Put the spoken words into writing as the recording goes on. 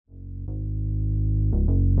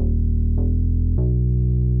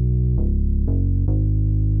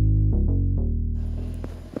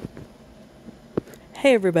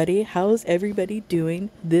Hey everybody, how's everybody doing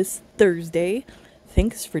this Thursday?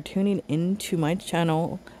 Thanks for tuning into my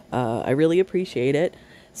channel. I really appreciate it.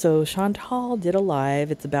 So Chantal did a live.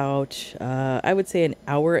 It's about, I would say, an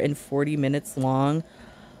hour and 40 minutes long.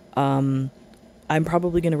 I'm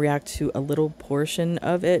probably going to react to a little portion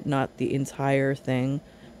of it, not the entire thing,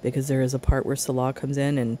 because there is a part where Salah comes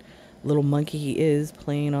in and little monkey is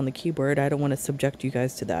playing on the keyboard. I don't want to subject you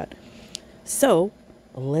guys to that. So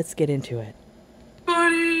let's get into it.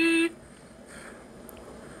 Foodie.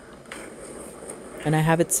 And I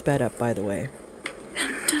have it sped up, by the way.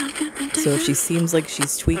 So if she seems like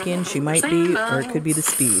she's tweaking, she might be, or it could be the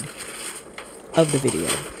speed of the video.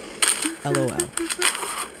 LOL.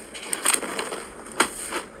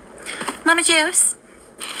 Mama juice.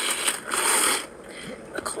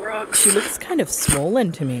 The Clorox. She looks kind of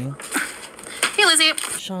swollen to me. Hey, Lizzie.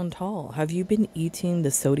 Chantal, have you been eating the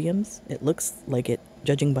sodiums? It looks like it,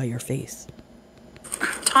 judging by your face.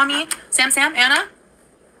 Tommy, Sam, Anna.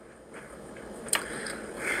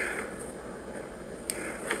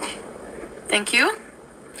 Thank you.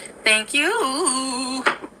 Thank you.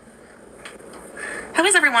 How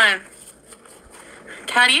is everyone?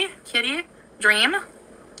 Kitty, Dream,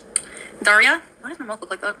 Daria. Why does my mouth look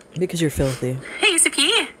like that? Because you're filthy. Hey,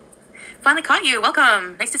 UCP. Finally caught you.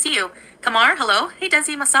 Welcome. Nice to see you. Kamar, hello. Hey,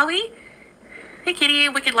 Desi Masawi. Hey, Kitty,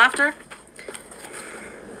 Wicked Laughter.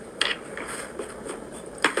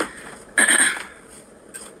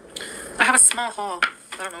 I have a small haul.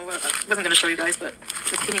 I don't know what I wasn't going to show you guys, but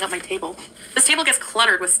just cleaning up my table. This table gets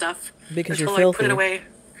cluttered with stuff. Because you're until I filthy. put it away.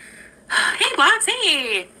 Hey, Blacks.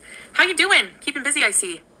 Hey. How you doing? Keeping busy, I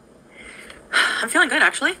see. I'm feeling good,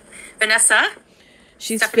 actually. Vanessa.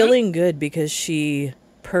 She's Stephanie? feeling good because she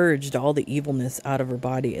purged all the evilness out of her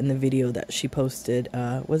body in the video that she posted.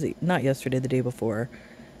 Was it not yesterday, the day before?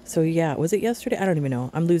 So yeah, was it yesterday? I don't even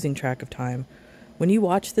know. I'm losing track of time. When you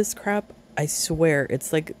watch this crap, I swear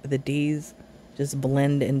it's like the days just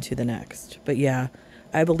blend into the next. But yeah,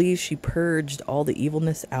 I believe she purged all the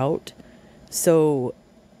evilness out, so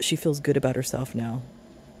she feels good about herself now.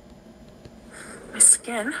 My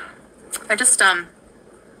skin. I just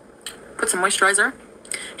put some moisturizer.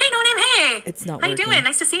 Hey, No Name, hey! It's not How working. you doing?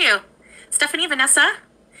 Nice to see you. Stephanie, Vanessa.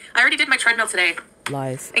 I already did my treadmill today.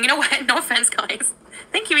 Lies. And you know what? No offense, guys.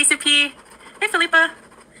 Thank you, ECP. Hey, Philippa.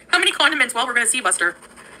 How many condiments? Well, we're going to see, Buster.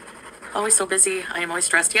 Always so busy. I am always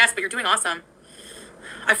stressed. Yes, but you're doing awesome.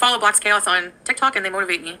 I follow Black's Chaos on TikTok, and they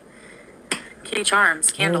motivate me. Kitty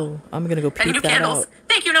Charms. Candle. Oh, I'm gonna go And peep new that candles. out.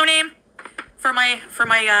 Thank you, No Name. For my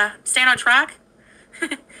staying on track.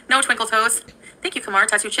 No twinkle toes. Thank you, Kamar,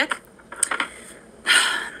 Tattoo Chick.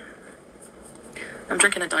 I'm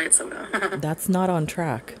drinking a diet soda. That's not on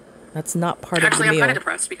track. That's not part Actually, of I'm the kind meal. of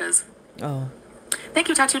depressed because... Oh. Thank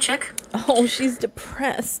you, Tattoo Chick. Oh, she's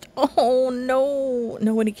depressed. Oh, no.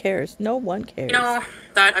 Nobody cares. No one cares. You know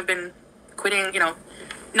that I've been quitting,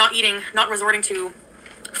 not eating, not resorting to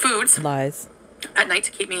foods Lies. at night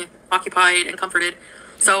to keep me occupied and comforted.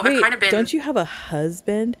 So Wait, I've kind of been... don't you have a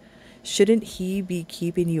husband? Shouldn't he be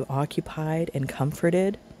keeping you occupied and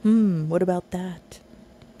comforted? What about that?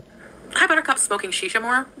 I Buttercup smoking shisha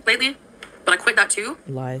more lately, but I quit that too.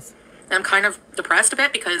 Lies. And I'm kind of depressed a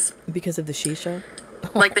bit because... Because of the shisha?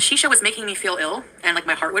 Like, the shisha was making me feel ill, and, like,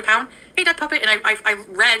 my heart would pound. Hey, Duck Puppet, and I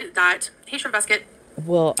read that... Hey, Shrimp Basket.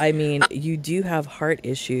 Well, I mean, you do have heart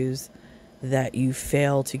issues that you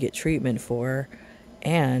fail to get treatment for,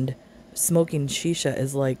 and smoking shisha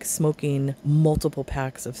is like smoking multiple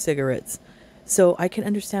packs of cigarettes. So I can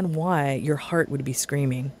understand why your heart would be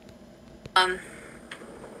screaming.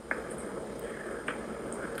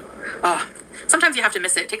 Sometimes you have to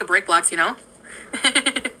miss it. Take a break, Blacks,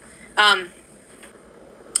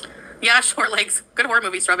 Yeah, Short Legs. Good horror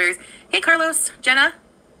movie, Strawberries. Hey, Carlos, Jenna.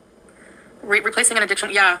 Replacing an addiction.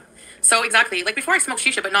 Yeah. So, exactly. Like, before I smoked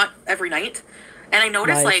shisha, but not every night. And I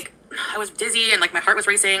noticed, Lies. like, I was dizzy and, like, my heart was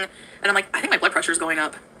racing. And I'm like, I think my blood pressure is going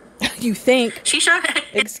up. You think? Shisha?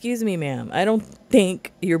 Excuse me, ma'am. I don't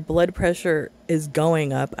think your blood pressure is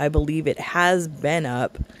going up. I believe it has been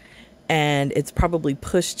up, and it's probably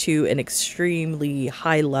pushed to an extremely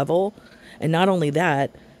high level. And not only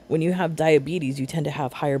that, when you have diabetes, you tend to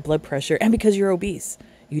have higher blood pressure, and because you're obese,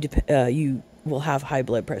 you will have high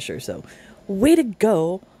blood pressure. So, way to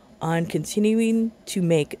go on continuing to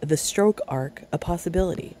make the stroke arc a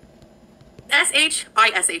possibility.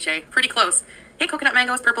 Shisha. Pretty close. Hey, Coconut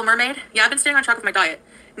Mangoes, Purple Mermaid. Yeah, I've been staying on track with my diet.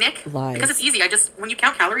 Nick? Lies. Because it's easy. When you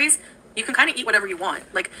count calories, you can kind of eat whatever you want.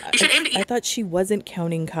 Like, you should aim to I eat thought she wasn't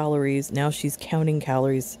counting calories. Now she's counting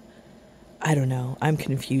calories. I don't know. I'm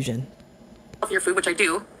confusion. healthier food, which I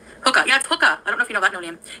do. Hookah. Yeah, it's Hookah. I don't know if you know that No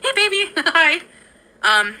Name. Hey, baby. Hi.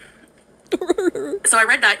 So I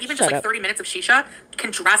read that even just Shut like up. 30 minutes of shisha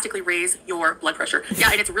can drastically raise your blood pressure.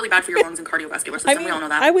 Yeah, and it's really bad for your lungs and cardiovascular system. I mean, we all know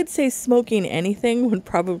that. I would say smoking anything would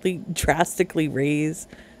probably drastically raise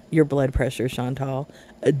your blood pressure, Chantal.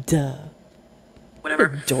 Duh.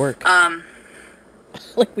 Whatever. Dork.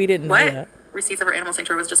 Like we didn't know What? that. Receipts of our animal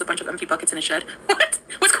sanctuary was just a bunch of empty buckets in a shed. What?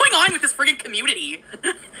 What's going on with this friggin' community?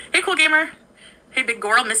 Hey, cool gamer. Hey, big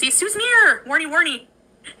Goral, Missy. Sue's near. Warny.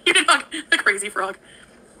 You didn't hug the crazy frog.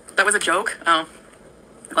 That was a joke? Oh.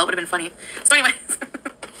 Well, it would have been funny. So anyways.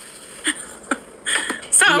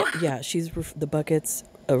 So. Yeah, she's the buckets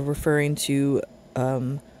referring to,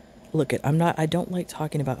 look, I don't like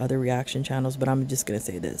talking about other reaction channels, but I'm just going to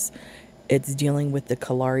say this. It's dealing with the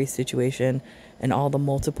Kalari situation and all the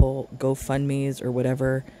multiple GoFundMes or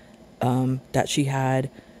whatever that she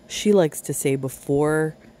had. She likes to say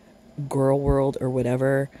before Girl World or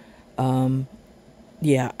whatever.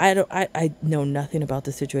 Yeah, I know nothing about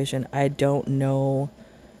the situation. I don't know.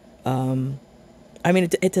 I mean,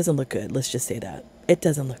 it doesn't look good. Let's just say that. It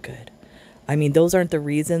doesn't look good. I mean, those aren't the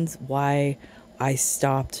reasons why I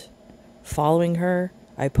stopped following her.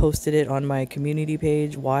 I posted it on my community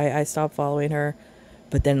page why I stopped following her,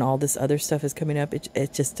 but then all this other stuff is coming up.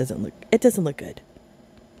 It just doesn't look good.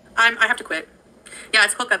 I have to quit. Yeah,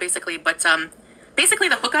 it's hookah basically, but basically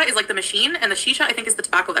the hookah is like the machine, and the shisha I think is the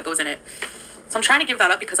tobacco that goes in it. So I'm trying to give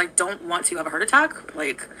that up because I don't want to have a heart attack.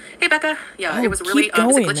 Like, hey Becca, yeah, it was really is it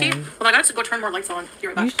glitchy? Then. Well, I got to go turn more lights on. Be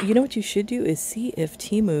right back. You know what you should do is see if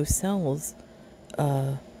Temu sells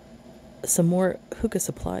some more hookah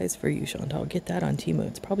supplies for you, Chantal. Get that on Temu.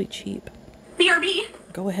 It's probably cheap. BRB.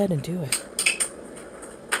 Go ahead and do it.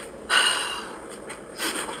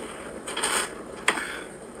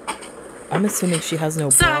 I'm assuming she has no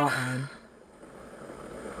bra on.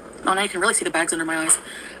 Oh, now you can really see the bags under my eyes.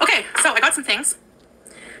 Okay, so I got some things.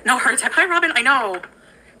 No heart attack. Hi, Robin. I know.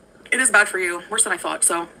 It is bad for you. Worse than I thought,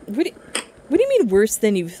 so. What do you mean worse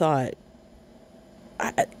than you thought?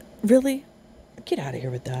 Really? Get out of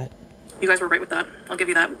here with that. You guys were right with that. I'll give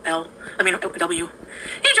you that W.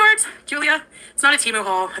 Hey, George. Julia. It's not a Temu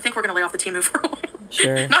haul. I think we're going to lay off the Temu for a while.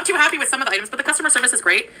 Sure. Not too happy with some of the items, but the customer service is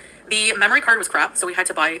great. The memory card was crap, so we had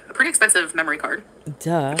to buy a pretty expensive memory card.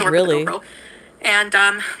 Duh, really? And,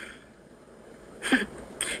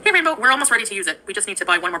 hey, Rainbow, we're almost ready to use it. We just need to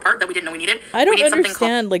buy one more part that we didn't know we needed. I don't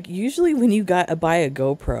understand. Like, usually when you buy a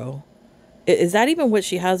GoPro, is that even what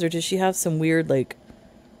she has, or does she have some weird, like,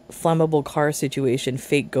 flammable car situation,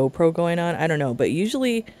 fake GoPro going on? I don't know. But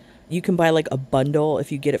usually you can buy, like, a bundle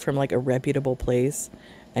if you get it from, like, a reputable place,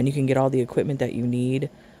 and you can get all the equipment that you need.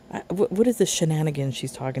 What is the shenanigans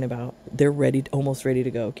she's talking about? They're almost ready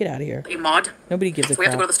to go. Get out of here. A mod. Nobody gives a crap. We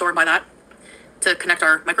have to go to the store and buy that to connect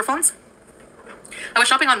our microphones. I was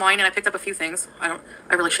shopping online and I picked up a few things. I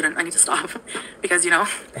really shouldn't. I need to stop because, you know.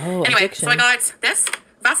 Oh, anyway, addiction. So I got this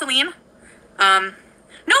Vaseline. No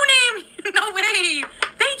name. No way.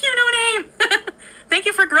 Thank you, no name. Thank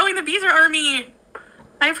you for growing the Beezer army.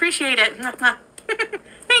 I appreciate it.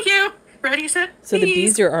 Thank you. Ready, set, So the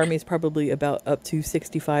Beezer army is probably about up to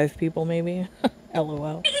 65 people, maybe.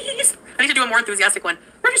 LOL. Bees. I need to do a more enthusiastic one.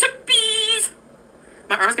 Ready, set, bees.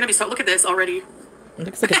 My arm's gonna be so. Look at this already. It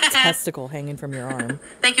looks like a testicle hanging from your arm.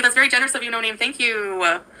 Thank you. That's very generous of you, no name. Thank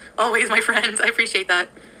you. Always, my friends. I appreciate that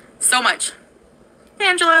so much. Hey,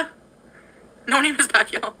 Angela. No name is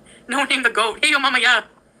back, y'all. No name the goat. Hey, yo, mama, yeah.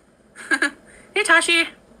 Hey, Tashi.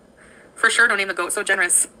 For sure, no name the goat. So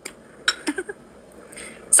generous.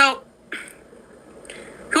 So,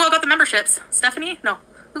 who all got the memberships? Stephanie? No.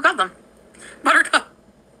 Who got them? Buttercup.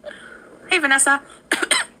 Hey, Vanessa.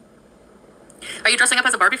 Are you dressing up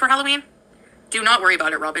as a Barbie for Halloween? Do not worry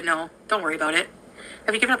about it, Robin. No, don't worry about it.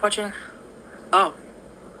 Have you given up watching? Oh.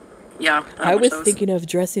 Yeah. I was thinking of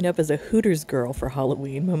dressing up as a Hooters girl for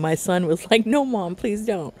Halloween, but my son was like, no, Mom, please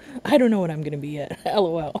don't. I don't know what I'm going to be yet.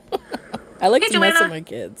 LOL. I like to mess with my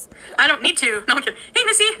kids. I don't need to. No, I'm kidding. Hey,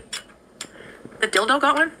 Missy. The dildo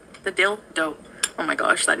got one? The dildo. Oh my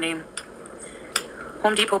gosh, that name.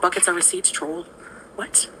 Home Depot buckets are receipts, troll.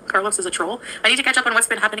 What? Carlos is a troll? I need to catch up on what's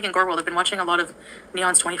been happening in Gore World. I've been watching a lot of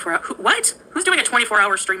Neon's 24 hour... What? Who's doing a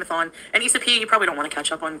 24-hour streamathon? And Issa P, you probably don't want to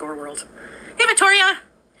catch up on Gore World. Hey, Victoria!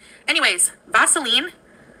 Anyways, Vaseline.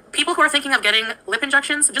 People who are thinking of getting lip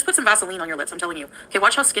injections, just put some Vaseline on your lips, I'm telling you. Okay,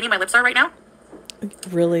 watch how skinny my lips are right now.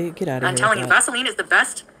 Really? Get out of here. I'm telling you, Vaseline is the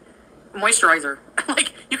best moisturizer.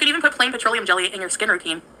 Like, you can even put plain petroleum jelly in your skin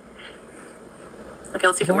routine. Okay,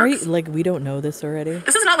 let's see if it works. Like, we don't know this already?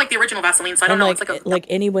 This is not like the original Vaseline, so I don't know. Like, it's like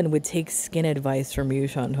anyone would take skin advice from you,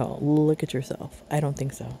 Chantal. Look at yourself. I don't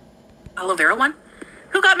think so. Aloe vera one?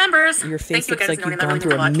 Who got members? Your face Thank looks you like you've gone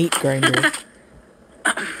through a meat grinder.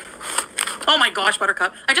 Oh my gosh,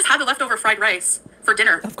 Buttercup. I just had the leftover fried rice for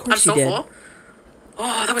dinner. Of course I'm you so did. full.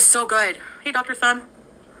 Oh, that was so good. Hey, Dr. Thumb.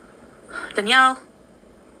 Danielle.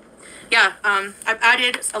 Yeah, I've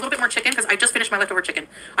added a little bit more chicken because I just finished my leftover chicken.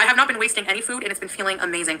 I have not been wasting any food, and it's been feeling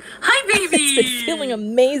amazing. Hi, baby! It's been feeling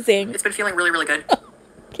amazing. It's been feeling really, really good.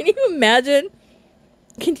 Can you imagine?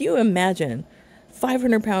 Can you imagine?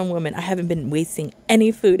 500-pound woman. I haven't been wasting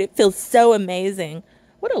any food. It feels so amazing.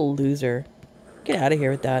 What a loser. Get out of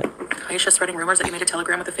here with that. Aisha spreading rumors that you made a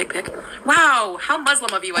telegram with a fake pic. Wow, how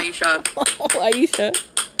Muslim of you, Aisha. Oh, Aisha.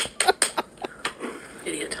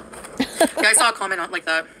 Idiot. Yeah, I saw a comment on like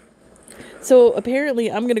that. So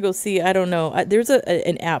apparently I'm going to go see, I don't know. There's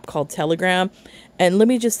an app called Telegram. And let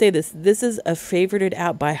me just say this. This is a favorited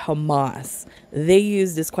app by Hamas. They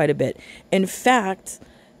use this quite a bit. In fact,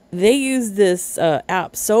 they use this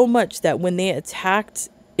app so much that when they attacked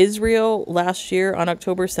Israel last year on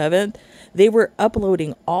October 7th, they were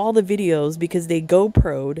uploading all the videos because they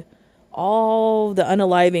GoPro'd all the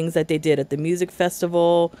unalivings that they did at the music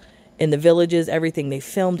festival, in the villages, everything. They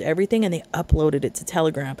filmed everything and they uploaded it to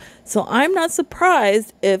Telegram. So I'm not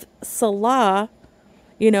surprised if Salah,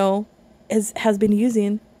 has been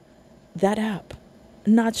using that app.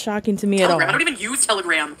 Not shocking to me Telegram. at all. I don't even use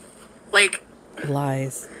Telegram. Like,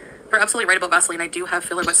 lies. you're absolutely right about Vaseline. I do have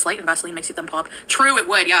filler, but slight and Vaseline makes them pop. True, it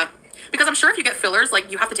would, yeah. Because I'm sure if you get fillers,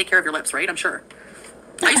 like, you have to take care of your lips, right? I'm sure.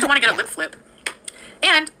 I used to want to get a lip flip.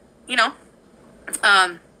 And,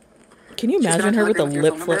 Can you imagine her with a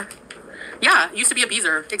lip flip? Yeah, used to be a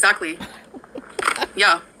beezer. Exactly.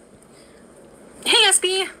 Yeah. Hey,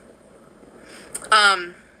 SB.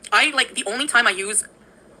 The only time I use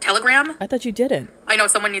Telegram. I thought you didn't. I know,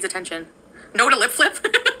 someone needs attention. No to lip flip.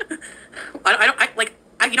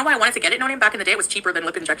 You know why I wanted to get it, no name, back in the day? It was cheaper than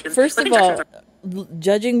lip injections. First lip of all, are-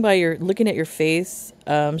 judging by looking at your face,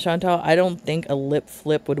 Chantal, I don't think a lip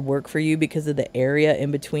flip would work for you because of the area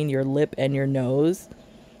in between your lip and your nose.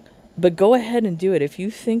 But go ahead and do it. If you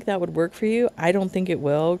think that would work for you, I don't think it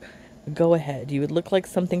will. Go ahead. You would look like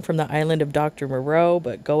something from the island of Dr. Moreau,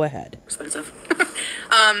 but go ahead. Expensive.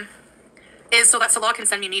 Is so that Salah can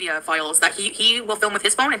send me media files that he will film with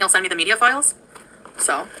his phone and he'll send me the media files.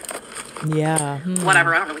 So. Yeah.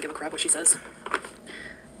 Whatever. I don't really give a crap what she says.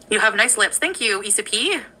 You have nice lips. Thank you, Issa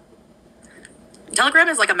P. Telegram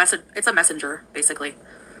is like a message. It's a messenger, basically.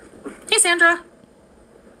 Hey, Sandra.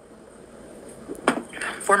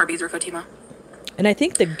 Former Beezer Fatima. And I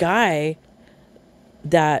think the guy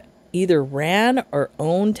that either ran or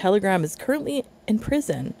owned Telegram is currently in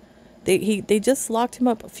prison. They just locked him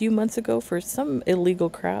up a few months ago for some illegal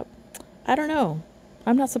crap. I don't know.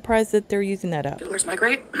 I'm not surprised that they're using that app. Where's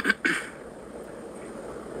Migrate?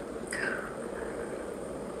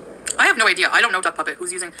 I have no idea. I don't know Duck Puppet.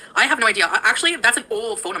 Who's using? I have no idea. Actually, that's an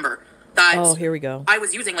old phone number that. Oh, here we go. I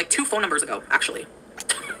was using like 2 phone numbers ago, actually.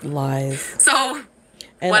 Lies. So,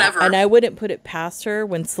 and, whatever. And I wouldn't put it past her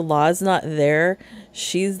when Salah's not there.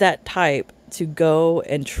 She's that type to go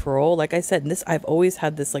and troll. Like I said, and this, I've always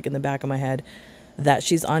had this like in the back of my head, that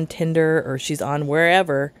she's on Tinder or she's on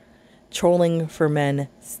wherever trolling for men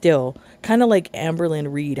still. Kind of like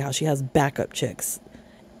Amberlynn Reed, how she has backup chicks.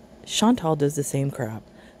 Chantal does the same crap.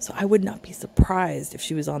 So I would not be surprised if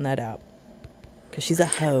she was on that app. Because she's a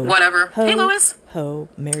hoe. Whatever. Ho, hey, Lois. Ho,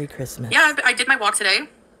 Merry Christmas. Yeah, I did my walk today.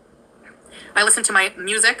 I listened to my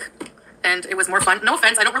music, and it was more fun. No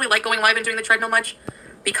offense, I don't really like going live and doing the treadmill much,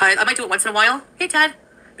 because I might do it once in a while. Hey, Ted.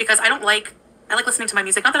 Because I like listening to my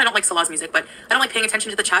music. Not that I don't like Salah's music, but I don't like paying attention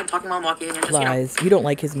to the chat and talking while I'm walking. And just, Lies. You don't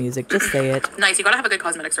like his music. Just say it. Nice. You gotta have a good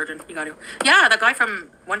cosmetic surgeon. You gotta. Yeah, that guy from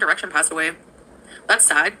One Direction passed away. That's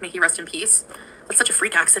sad. May he rest in peace. That's such a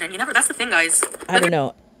freak accident. That's the thing, guys. I don't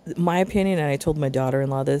know. My opinion, and I told my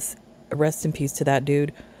daughter-in-law this, rest in peace to that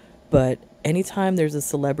dude. But anytime there's a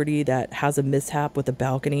celebrity that has a mishap with a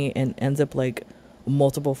balcony and ends up like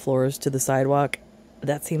multiple floors to the sidewalk,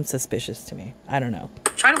 that seems suspicious to me. I don't know.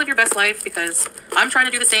 Try to live your best life, because I'm trying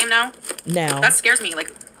to do the same now. That scares me.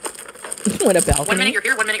 Like, what a balcony. 1 minute you're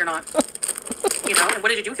here, 1 minute you're not. And what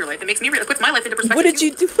did you do with your life? It makes me it puts my life into perspective. What did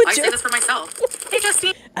you do with I say this for myself. Hey,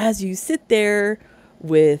 Justine. As you sit there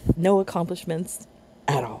with no accomplishments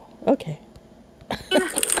at all. Okay. I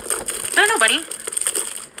don't know, buddy.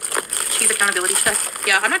 Cheese accountability check.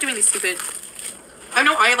 Yeah, I'm not doing these stupid. I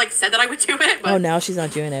know I said that I would do it, but. Oh, now she's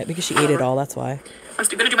not doing it because she ate it all. That's why. I'm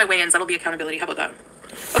gonna do my weigh-ins. That'll be accountability. How about that?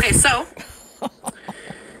 Okay, so.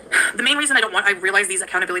 The main reason I realize these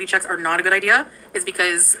accountability checks are not a good idea is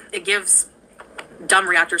because it gives dumb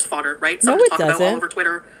reactors fodder, right? No, it talk doesn't. About all over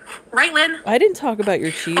Twitter. Right, Lynn? I didn't talk about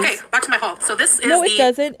your cheese. Okay, back to my haul. So this is No, it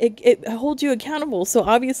doesn't. It holds you accountable. So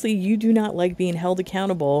obviously you do not like being held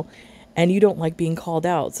accountable. and you don't like being called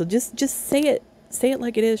out. So just say it. Say it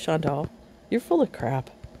like it is, Chantal. You're full of crap.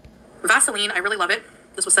 Vaseline, I really love it.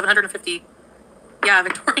 This was $750. Yeah,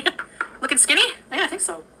 Victoria. Looking skinny? Yeah, I think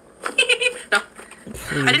so. No.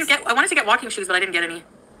 Please. I wanted to get walking shoes, but I didn't get any.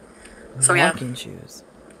 So yeah. Walking shoes.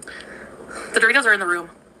 The Doritos are in the room.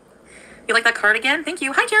 You like that cardigan? Thank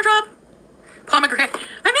you. Hi, Teardrop. Pomegranate.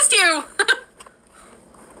 I missed you.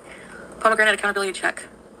 Pomegranate accountability check.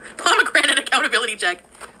 Pomegranate accountability check.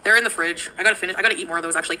 They're in the fridge. I gotta eat more of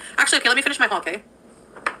those, actually. Actually, okay, let me finish my haul, okay?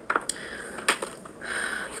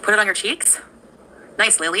 You put it on your cheeks.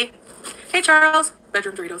 Nice, Lily. Hey, Charles.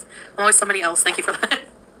 Bedroom Doritos. I'm always somebody else. Thank you for that.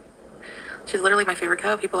 She's literally my favorite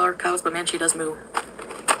cow. People are cows, but man, she does moo.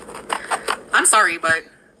 I'm sorry, but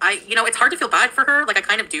it's hard to feel bad for her. Like, I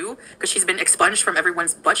kind of do, because she's been expunged from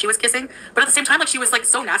everyone's butt she was kissing. But at the same time, like, she was, like,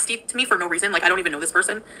 so nasty to me for no reason. Like, I don't even know this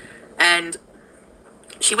person. And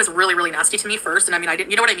she was really, really nasty to me first. And I mean,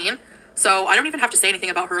 you know what I mean? So I don't even have to say anything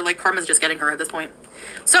about her. Like, karma's just getting her at this point.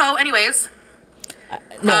 So, anyways. I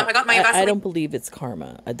got my Vaseline. I don't believe it's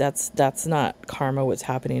karma. That's not karma what's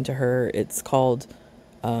happening to her. It's called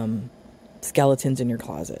skeletons in your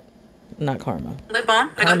closet. Not karma. Lip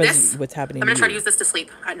balm. I got this. What's happening? I'm gonna try to use this to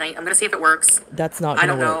sleep at night. I'm gonna see if it works. That's not. I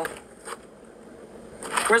don't know.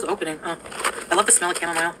 Where's the opening? Oh, I love the smell of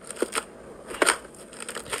chamomile.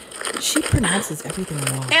 She pronounces everything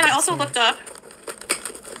wrong. And I also looked up.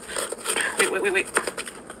 Wait.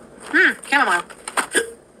 Chamomile.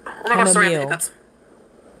 Oh my gosh, sorry, I have hiccups.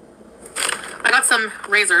 I got some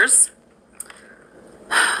razors.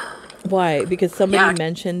 Why? Because somebody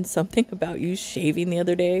mentioned something about you shaving the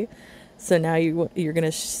other day. So now you're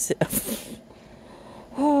gonna.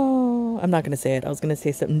 Oh, I'm not gonna say it. I was gonna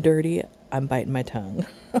say something dirty. I'm biting my tongue.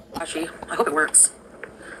 Actually, I hope it works.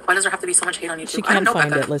 Why does there have to be so much hate on YouTube? She can't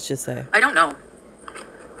find it. Let's just say. I don't know.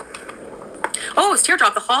 Oh, it's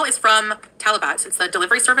Teardrop. The haul is from Talabat. It's the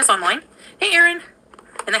delivery service online. Hey, Aaron.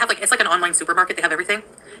 And they have it's like an online supermarket. They have everything.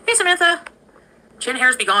 Hey, Samantha. Chin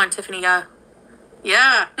hairs be gone, Tiffany.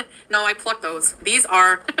 Yeah. No, I plucked those. These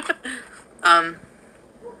are,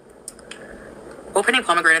 opening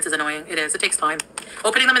pomegranates is annoying. It is. It takes time.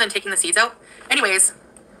 Opening them and then taking the seeds out. Anyways,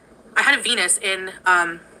 I had a Venus in,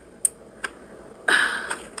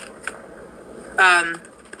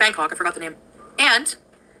 Bangkok. I forgot the name. And,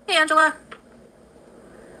 hey, Angela.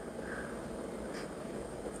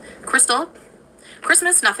 Crystal.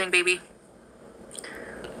 Christmas, nothing, baby.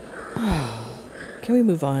 Can we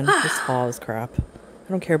move on? This haul is crap. I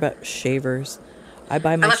don't care about shavers. I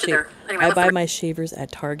buy my my shavers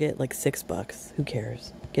at Target like $6. Who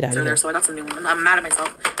cares? Get out of here. So I got some new ones. I'm mad at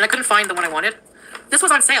myself. And I couldn't find the one I wanted. This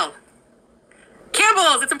was on sale.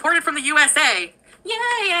 Campbell's! It's imported from the USA.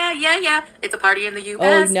 Yeah. It's a party in the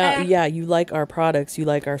USA. Oh, no, yeah, you like our products. You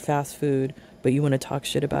like our fast food. But you want to talk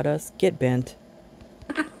shit about us? Get bent.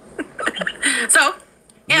 So,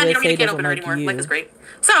 and you don't need a can opener anymore. Life is great.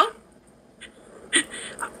 So,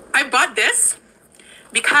 I bought this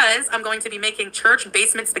because I'm going to be making church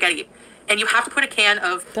basement spaghetti. And you have to put a can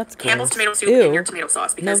of Campbell's tomato soup in your tomato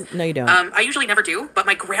sauce. Because, no, you don't. I usually never do, but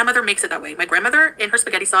my grandmother makes it that way. My grandmother, in her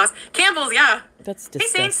spaghetti sauce, Campbell's, yeah. That's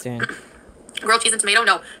disgusting. Grilled cheese and tomato?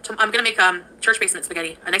 No. I'm going to make church basement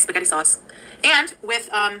spaghetti, a nice spaghetti sauce. And with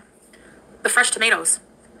the fresh tomatoes.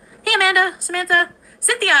 Hey, Amanda, Samantha,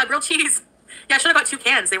 Cynthia, grilled cheese. Yeah, I should have got 2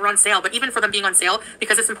 cans. They were on sale, but even for them being on sale,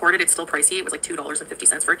 because it's imported, it's still pricey. It was like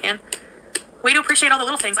 $2.50 for a can. Way to appreciate all the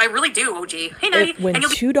little things. I really do, OG. Hey, Nutty. When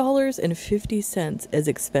 $2.50 is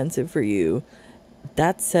expensive for you,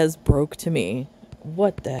 that says broke to me.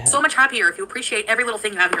 What the heck? So much happier if you appreciate every little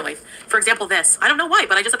thing you have in your life. For example, this. I don't know why,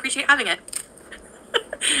 but I just appreciate having it.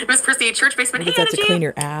 Miss Prissy, church basement. Hey, that's to clean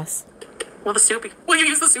your ass. Well, the soup. Well, you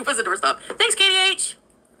use the soup as a doorstop. Thanks, KDH.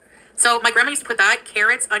 So my grandma used to put that,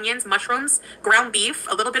 carrots, onions, mushrooms, ground beef,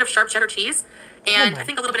 a little bit of sharp cheddar cheese, and I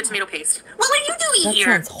think a little bit of tomato paste. What are you doing here?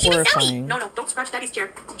 That sounds horrifying. No, don't scratch Daddy's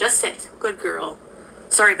chair. Just sit. Good girl.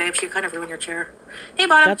 Sorry, babe. She kind of ruined your chair. Hey,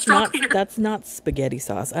 Bottom. That's not spaghetti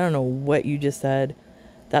sauce. I don't know what you just said.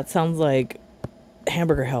 That sounds like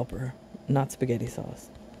hamburger helper, not spaghetti sauce.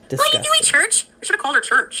 Disgusting. What are you doing, Church? I should have called her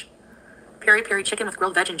Church. Peri peri chicken with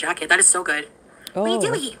grilled veg and jacket. That is so good. Oh, what are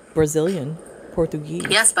you doing? Brazilian. Portuguese.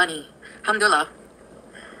 Yes, bunny. Alhamdulillah.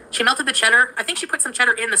 She melted the cheddar. I think she put some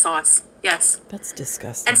cheddar in the sauce. Yes. That's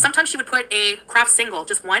disgusting. And sometimes she would put a Kraft single,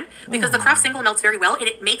 just one, because the Kraft single melts very well and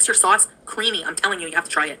it makes your sauce creamy. I'm telling you, you have to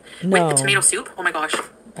try it. No. With the tomato soup. Oh my gosh.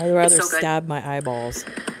 I'd rather stab my eyeballs.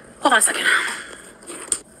 Hold on a second.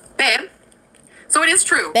 Babe. So it is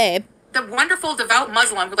true. Babe. The wonderful, devout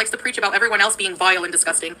Muslim who likes to preach about everyone else being vile and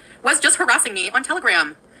disgusting was just harassing me on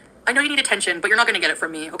Telegram. I know you need attention, but you're not going to get it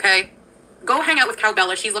from me, okay? Go hang out with Cow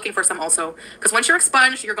Bella. She's looking for some also. Because once you're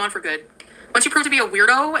expunged, you're gone for good. Once you prove to be a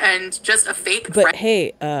weirdo and just a fake But friend,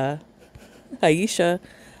 hey, Aisha,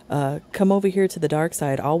 come over here to the dark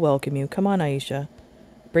side. I'll welcome you. Come on, Aisha.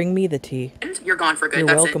 Bring me the tea. you're gone for good. You're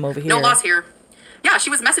That's welcome it. over No here. loss here. Yeah, she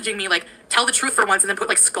was messaging me like, tell the truth for once, and then put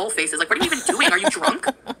like skull faces. Like, what are you even doing? Are you drunk?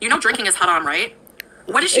 You know drinking is haram, right?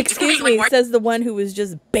 What is she Excuse doing? me, Like, says the one who was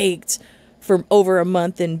just baked for over a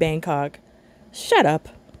month in Bangkok. Shut up.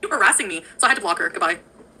 you harassing me? So I had to block her. Goodbye.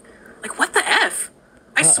 Like, what the F?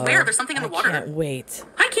 I swear, there's something in the water. I can't wait.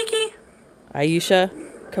 Hi, Kiki.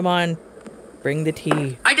 Aisha, come on. Bring the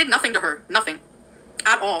tea. I did nothing to her. Nothing.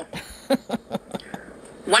 At all.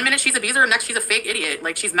 1 minute she's a abuser, next she's a fake idiot.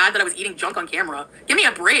 Like, she's mad that I was eating junk on camera. Give me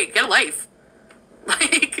a break. Get a life.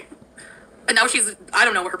 Like, and now she's, I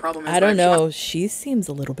don't know what her problem is. I don't know. She seems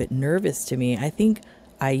a little bit nervous to me. I think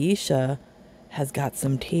Aisha has got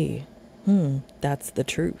some tea. That's the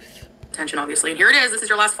truth. Attention, obviously. And here it is. This is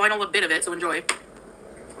your last final bit of it, so enjoy.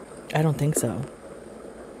 I don't think so.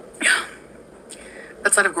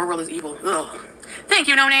 That side of Gore World is evil. Ugh. Thank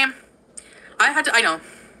you, No Name. I know.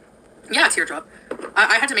 Yeah, teardrop.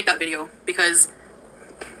 I had to make that video because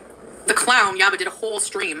the clown, Yaba, did a whole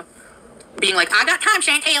stream being like, I got time,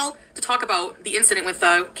 Chantel, to talk about the incident with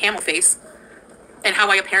Camel Face and how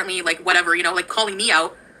I apparently, like, whatever, you know, like, calling me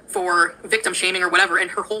out for victim shaming or whatever,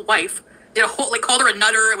 and her whole wife did a whole, like, called her a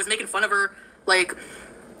nutter, was making fun of her, like...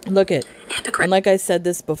 Look it. And like I said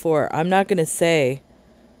this before, I'm not going to say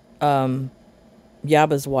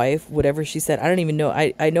Yaba's wife, whatever she said. I don't even know.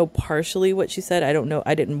 I know partially what she said. I don't know.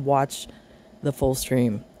 I didn't watch the full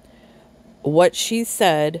stream. What she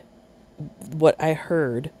said, what I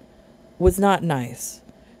heard, was not nice.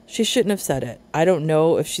 She shouldn't have said it. I don't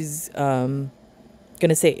know if she's going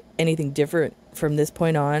to say anything different from this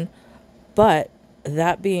point on. But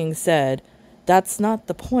that being said, that's not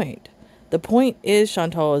the point. The point is,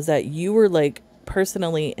 Chantal, is that you were like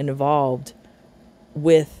personally involved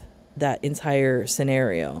with that entire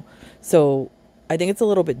scenario. So I think it's a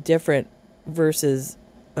little bit different versus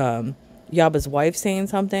Yaba's wife saying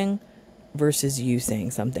something versus you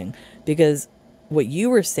saying something. Because what you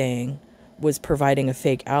were saying was providing a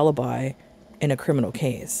fake alibi in a criminal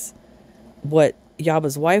case. What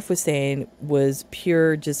Yaba's wife was saying was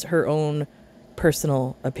pure, just her own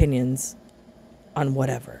personal opinions on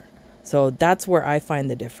whatever. So that's where I find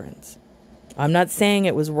the difference. I'm not saying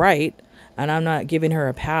it was right, and I'm not giving her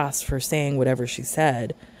a pass for saying whatever she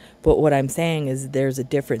said. But what I'm saying is there's a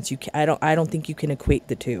difference. I don't think you can equate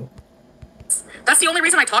the two. That's the only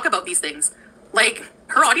reason I talk about these things. Like,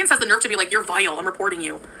 her audience has the nerve to be like, you're vile, I'm reporting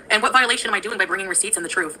you. And what violation am I doing by bringing receipts and the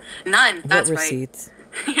truth? None. That's what receipts?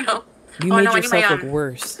 Right. You know? You made yourself look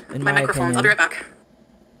worse, in my microphones. opinion. I'll be right back.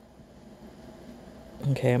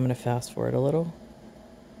 Okay, I'm going to fast forward a little.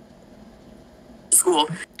 School.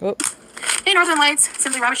 Oh. Hey, Northern Lights,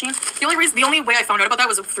 Simply Ravishing. The only way I found out about that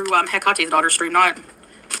was through Hekate's daughter's stream, not...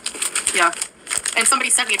 Yeah. And somebody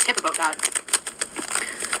sent me a tip about that.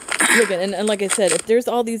 Look, and like I said, if there's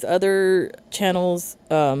all these other channels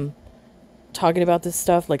talking about this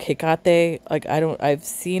stuff, like Hekate, like I've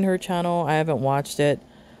seen her channel, I haven't watched it.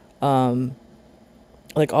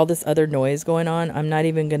 Like all this other noise going on, I'm not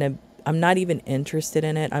even interested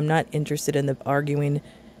in it. I'm not interested in the arguing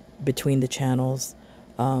between the channels.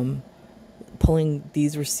 Pulling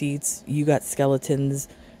these receipts, you got skeletons,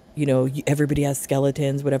 you know, everybody has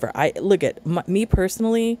skeletons, whatever. I look at me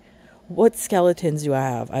personally. What skeletons do I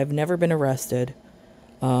have? I've never been arrested.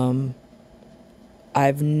 I've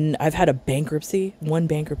had a bankruptcy, one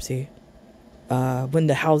bankruptcy, when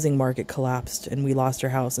the housing market collapsed and we lost our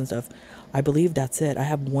house and stuff. I believe that's it. I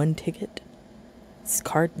have one ticket, it's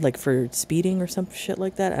card like for speeding or some shit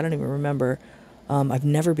like that. I don't even remember. I've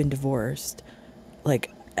never been divorced.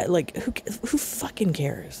 Like who fucking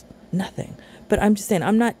cares? Nothing. But I'm just saying,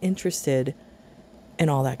 I'm not interested in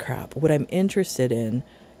all that crap. What I'm interested in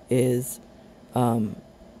is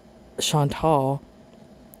Chantal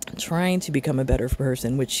trying to become a better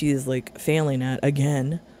person, which she is like failing at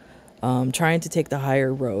again. Trying to take the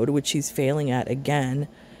higher road, which she's failing at again.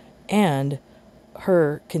 And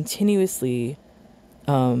her continuously,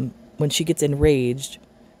 when she gets enraged,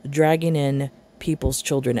 dragging in people's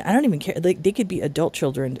children. I don't even care. Like, they could be adult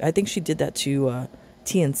children. I think she did that to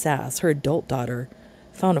T and Sass. Her adult daughter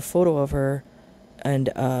found a photo of her and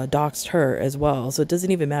doxed her as well. So it doesn't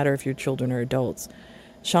even matter if your children are adults.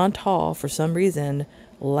 Chantal, for some reason,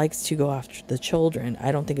 likes to go after the children.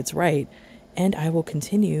 I don't think it's right. And I will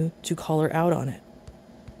continue to call her out on it.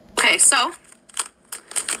 Okay, so,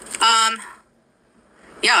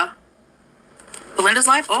 yeah. Belinda's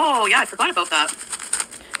live? Oh, yeah, I forgot about that.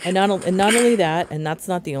 And not only that, and that's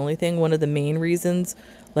not the only thing. One of the main reasons,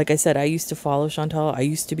 like I said, I used to follow Chantal. I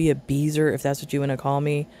used to be a beezer, if that's what you want to call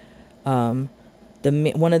me. One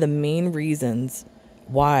of the main reasons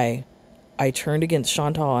why I turned against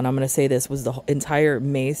Chantal, and I'm going to say this, was the entire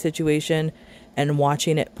May situation and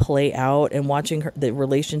watching it play out and watching the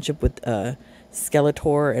relationship with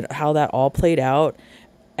Skeletor and how that all played out.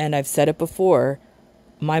 And I've said it before,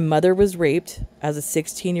 my mother was raped as a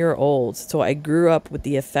 16-year-old, so I grew up with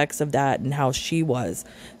the effects of that and how she was.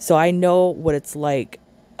 So I know what it's like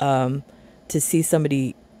to see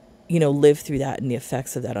somebody, live through that and the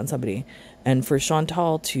effects of that on somebody. And for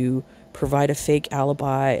Chantal to provide a fake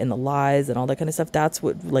alibi and the lies and all that kind of stuff, that's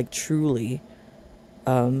what truly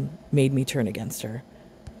made me turn against her.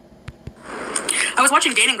 I was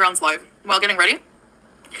watching Dating Grounds live while getting ready.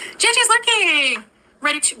 Gigi's lurking!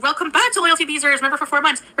 Ready to welcome back to Loyalty Beezers. Member for 4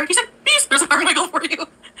 months. Ricky said, "Beez, there's a Carmichael for you."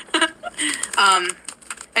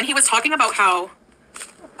 And he was talking about how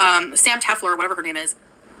Sam Tefler, or whatever her name is,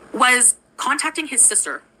 was contacting his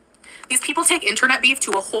sister. These people take internet beef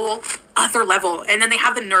to a whole other level, and then they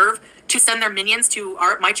have the nerve to send their minions to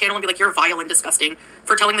my channel and be like, "You're vile and disgusting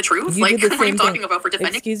for telling the truth." You like, did the what are you same talking thing. about for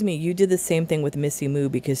defending? Excuse me, you did the same thing with Missy Moo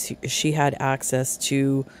because she had access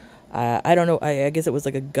to, I don't know, I guess it was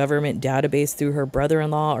like a government database through her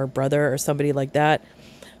brother-in-law or brother or somebody like that,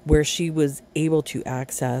 where she was able to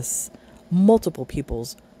access multiple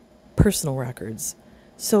people's personal records.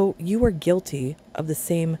 So you were guilty of the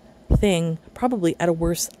same thing, probably at a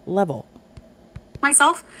worse level.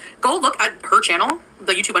 Myself, go look at her channel,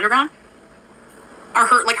 the YouTube Underground. Are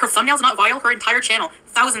her thumbnails not vile? Her entire channel,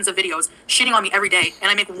 thousands of videos shitting on me every day, and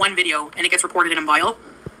I make one video and it gets reported and I'm vile.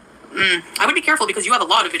 I would be careful because you have a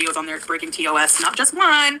lot of videos on there breaking TOS, not just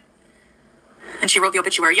one. And she wrote the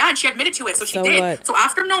obituary, yeah, and she admitted to it, so she did. What? So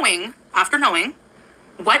after knowing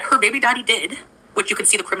what her baby daddy did, which you can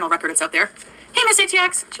see the criminal record, it's out there. Hey, Miss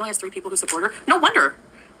ATX, she only has 3 people who support her. No wonder.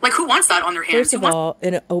 Like, who wants that on their hands? First of all,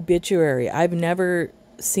 an obituary. I've never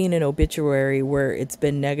seen an obituary where it's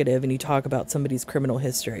been negative and you talk about somebody's criminal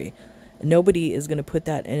history. Nobody is going to put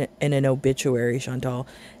that in an obituary, Chantal,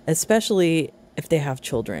 especially if they have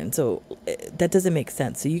children. So that doesn't make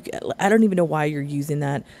sense. So I don't even know why you're using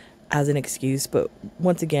that as an excuse, but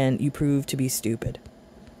once again, you prove to be stupid.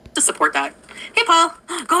 To support that. Hey, Paul,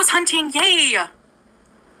 ghost hunting, yay!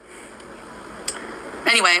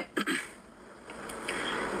 Anyway,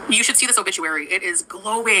 you should see this obituary. It is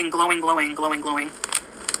glowing, glowing, glowing, glowing, glowing.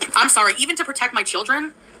 I'm sorry, even to protect my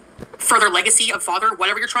children, for their legacy of father,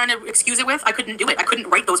 whatever you're trying to excuse it with, I couldn't do it. I couldn't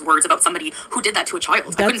write those words about somebody who did that to a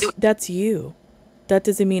child. I couldn't do it. That's you. That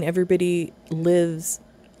doesn't mean everybody lives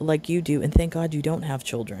like you do, and thank God you don't have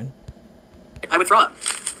children. I would throw up.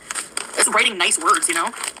 It's writing nice words, I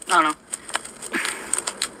don't know.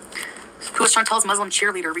 Who was Chantal's Muslim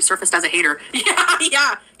cheerleader resurfaced as a hater?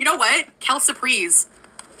 Yeah. You know what? Kel Surprise.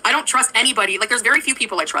 I don't trust anybody. Like, there's very few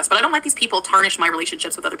people I trust, but I don't let these people tarnish my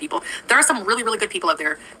relationships with other people. There are some really, really good people out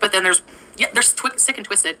there, but then they're sick and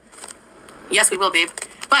twisted. Yes, we will, babe.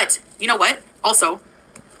 But you know what? Also,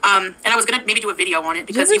 and I was gonna maybe do a video on it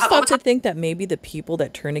because you have all the to think that maybe the people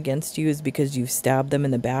that turn against you is because you stabbed them in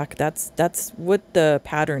the back. That's what the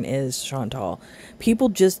pattern is, Chantal. People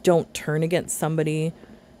just don't turn against somebody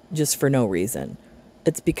just for no reason.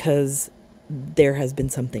 It's because there has been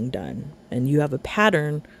something done, and you have a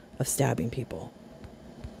pattern of stabbing people.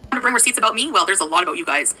 To bring receipts about me? Well, there's a lot about you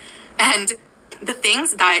guys, and the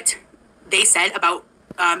things that they said about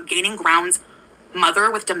Gaining Ground's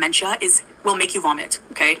mother with dementia will make you vomit.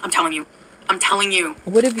 Okay, I'm telling you.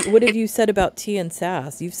 What have you said about T and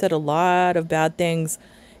Sass? You've said a lot of bad things,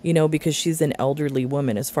 because she's an elderly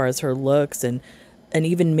woman as far as her looks, and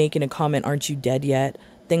even making a comment, "Aren't you dead yet?"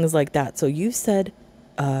 Things like that. So you said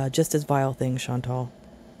just as vile things, Chantal.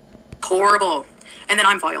 Horrible. And then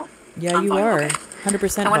I'm vile. Yeah, you are.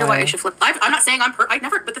 100% I wonder vile. why I should flip. I'm not saying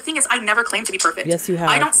but the thing is, I never claim to be perfect. Yes, you have.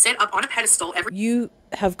 I don't sit up on a pedestal You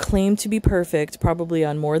have claimed to be perfect probably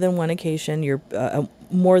on more than one occasion.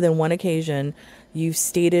 You've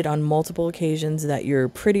stated on multiple occasions that you're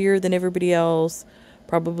prettier than everybody else.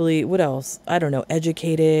 Probably, what else? I don't know,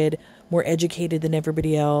 more educated than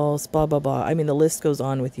everybody else, blah, blah, blah. I mean, the list goes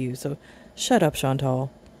on with you. So shut up,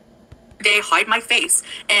 Chantal. Day hide my face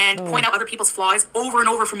and point out other people's flaws over and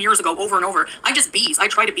over from years ago, over and over. I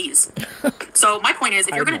try to bees. So my point is,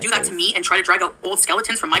 if you're going to do that to me and try to drag out old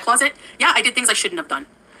skeletons from my closet, yeah, I did things I shouldn't have done.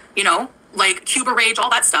 Like Cuba Rage, all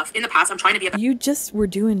that stuff. In the past, I'm trying to be You just were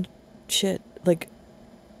doing shit like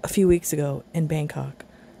a few weeks ago in Bangkok.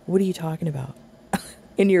 What are you talking about?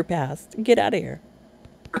 In your past. Get out of here.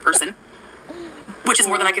 Person, which is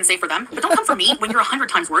more than I can say for them. But don't come for me when you're 100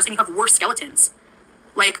 times worse and you have worse skeletons.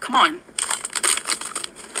 Like, come on.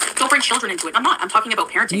 Don't bring children into it. I'm not. I'm talking about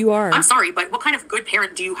parenting. You are. I'm sorry, but what kind of good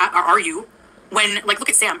parent do you have? Are you? When, like, look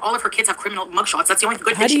at Sam. All of her kids have criminal mugshots. That's the only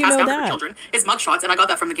good thing she passed down to her children is mugshots. And I got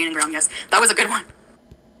that from the Gaining Ground. Yes, that was a good one.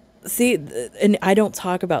 See, and I don't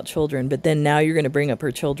talk about children, but then now you're going to bring up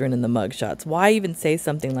her children in the mugshots. Why even say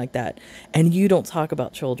something like that? And you don't talk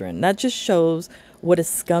about children. That just shows what a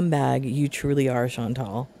scumbag you truly are,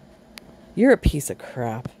 Chantal. You're a piece of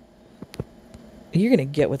crap. You're going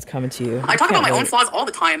to get what's coming to you. I talk about my own flaws all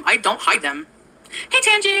the time. I don't hide them. Hey,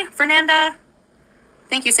 Tangi, Fernanda.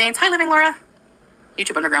 Thank you, Saints. Hi, Living Laura.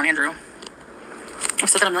 YouTube Underground, Andrew. I've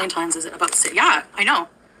said that a million times. Is it about to say? Yeah, I know.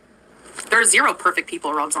 There are zero perfect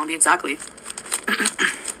people, Rob Zombie, exactly.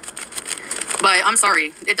 But I'm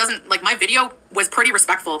sorry. It doesn't, like, my video was pretty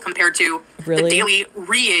respectful compared to the daily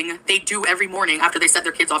reeing they do every morning after they set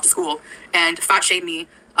their kids off to school. And fat shame me,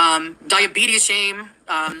 diabetes shame,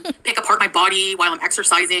 pick apart my body while I'm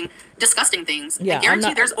exercising, disgusting things. Yeah, I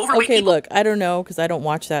guarantee there's overweight people. Look, I don't know, because I don't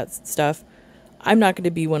watch that stuff. I'm not going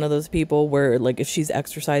to be one of those people where, like, if she's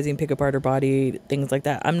exercising, pick apart her body, things like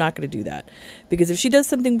that. I'm not going to do that. Because if she does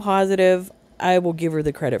something positive, I will give her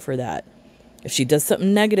the credit for that. If she does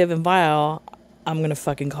something negative and vile, I'm going to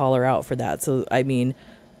fucking call her out for that. So, I mean,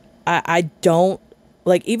 I don't,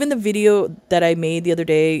 like, even the video that I made the other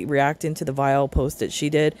day reacting to the vile post that she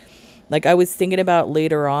did, like, I was thinking about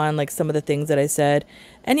later on, like, some of the things that I said.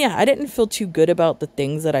 And yeah, I didn't feel too good about the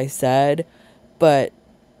things that I said, but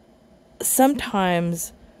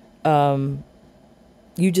sometimes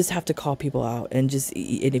you just have to call people out and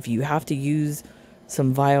if you have to use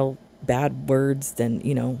some vile bad words, then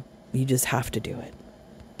you just have to do it.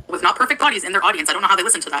 With not perfect bodies in their audience, I don't know how they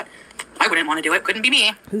listen to that. I wouldn't want to do it. Couldn't be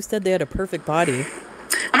me. Who said they had a perfect body?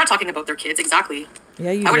 I'm not talking about their kids, exactly.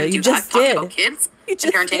 Yeah, I wouldn't do that. Talking about kids and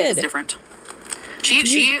parenting is different.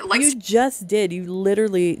 She likes. You just did. You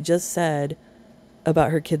literally just said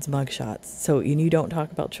about her kids' mugshots. So you don't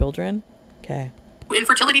talk about children? Okay.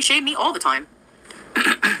 Infertility shame me all the time.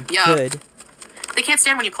 Yeah. Good. They can't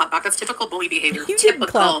stand when you clap back. That's typical bully behavior. You didn't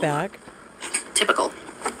clap back. Typical.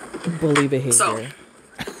 Bully behavior. So.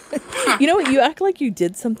 You know what? You act like you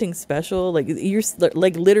did something special. Like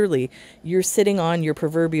literally, you're sitting on your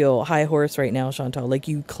proverbial high horse right now, Chantal. Like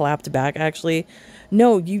you clapped back. Actually,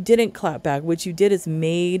 no, you didn't clap back. What you did is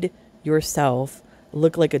made yourself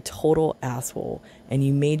look like a total asshole, and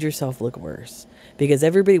you made yourself look worse. Because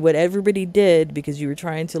what everybody did, because you were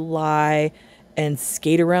trying to lie and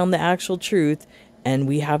skate around the actual truth, and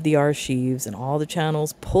we have the archives and all the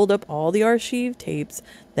channels pulled up all the archive tapes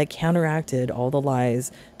that counteracted all the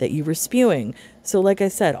lies that you were spewing. So like I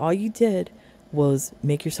said, all you did was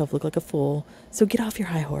make yourself look like a fool. So get off your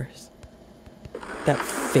high horse. That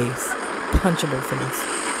face. Punchable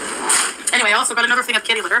face. Anyway, I also got another thing of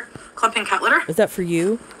kitty litter. Clumping cat litter. Is that for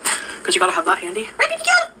you? Because you gotta have that handy. Right, baby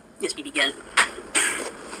girl? Yes, baby girl.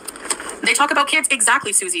 They talk about kids.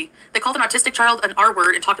 Exactly, Susie. They called an autistic child an R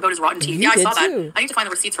word and talked about his rotten teeth. I saw that. I need to find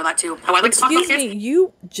the receipts for that, too. How I like to talk about kids. Excuse me,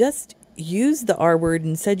 you just used the R word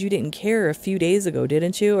and said you didn't care a few days ago,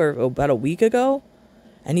 didn't you? Or about a week ago?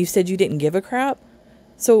 And you said you didn't give a crap?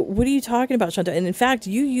 So what are you talking about, Chantal? And in fact,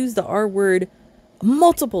 you used the R word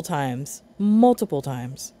multiple times. Multiple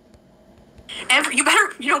times. You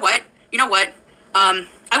better, you know what?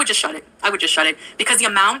 I would just shut it. Because the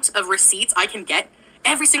amount of receipts I can get,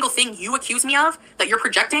 every single thing you accuse me of that you're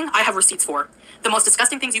projecting, I have receipts for. The most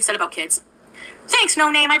disgusting things you've said about kids. Thanks,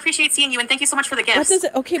 No Name. I appreciate seeing you, and thank you so much for the gifts.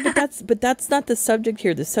 Okay, but that's not the subject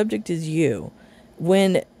here. The subject is you.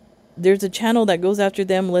 When there's a channel that goes after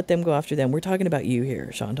them, let them go after them. We're talking about you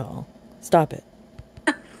here, Chantal. Stop it.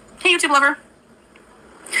 Hey, YouTube lover.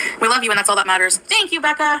 We love you, and that's all that matters. Thank you,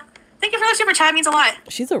 Becca. Thank you for the super chat. It means a lot.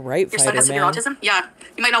 She's a right fighter, man. Your son has severe autism? Yeah.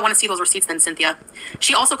 You might not want to see those receipts then, Cynthia.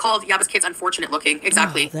 She also called Yaba's kids unfortunate looking.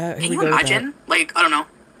 Exactly. Can you imagine? Like, I don't know.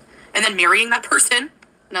 And then marrying that person?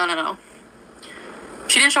 No.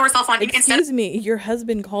 She didn't show herself on... Excuse me. Your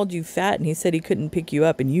husband called you fat and he said he couldn't pick you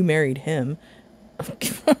up and you married him.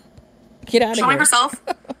 Get out of here. Showing herself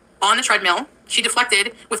on the treadmill, she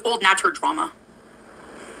deflected with old Natur drama.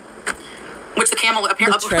 Which the camel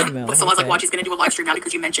apparently was like, watch, he's going to do a live stream now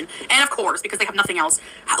because you mentioned. And of course, because they have nothing else.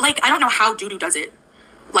 Like, I don't know how Doodoo does it.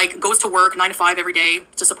 Like, goes to work 9 to 5 every day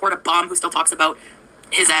to support a bum who still talks about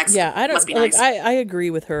his ex. Yeah, I don't. Must be nice. I agree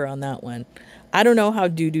with her on that one. I don't know how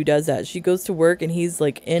Doodoo does that. She goes to work and he's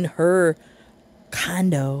like in her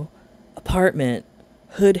condo, apartment,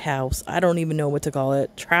 hood house. I don't even know what to call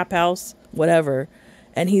it. Trap house, whatever.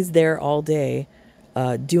 And he's there all day,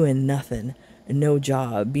 doing nothing. No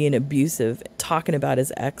job, being abusive, talking about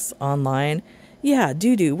his ex online. Yeah,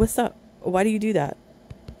 Doodoo, what's up? Why do you do that?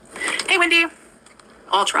 Hey, Wendy.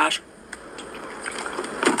 All trash.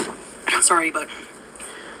 Sorry, but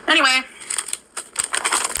anyway,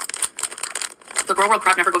 the girl world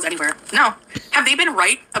crap never goes anywhere. No. Have they been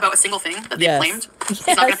right about a single thing that they claimed? He's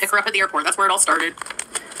not going to pick her up at the airport. That's where it all started.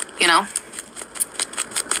 You know?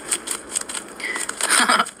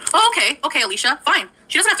 Oh, okay. Okay, Alicia. Fine.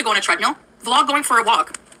 She doesn't have to go on a treadmill. Vlog going for a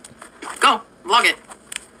walk. Go. Vlog it.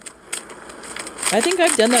 I think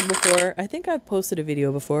I've done that before. I think I've posted a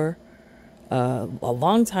video before. A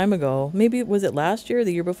long time ago. Maybe, was it last year or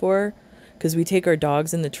the year before? Because we take our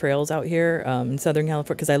dogs in the trails out here in Southern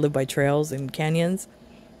California, because I live by trails and canyons.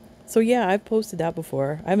 So yeah, I've posted that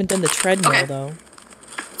before. I haven't done the treadmill though.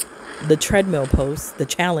 The treadmill post, the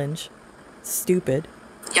challenge. Stupid.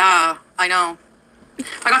 Yeah, I know.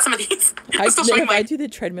 I got some of these. If I do the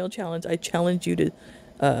treadmill challenge, I challenge you to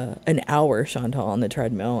an hour, Chantal, on the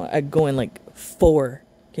treadmill. I go in like 4.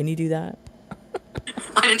 Can you do that?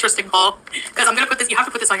 Uninteresting, Paul. Because I'm going to put this, you have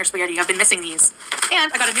to put this on your spaghetti. I've been missing these.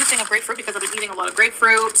 And I got a new thing of grapefruit because I've been eating a lot of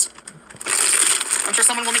grapefruit. I'm sure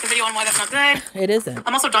someone will make a video on why that's not good. It isn't.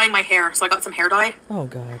 I'm also dyeing my hair, so I got some hair dye. Oh,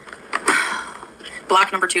 God.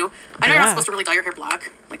 Black number 2. I know you're not supposed to really dye your hair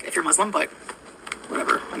black, like if you're Muslim, but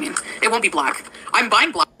whatever. I mean, it won't be black. I'm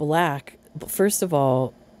buying black. Black. First of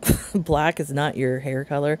all, black is not your hair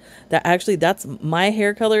color. That's my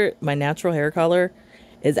hair color. My natural hair color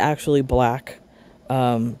is actually black.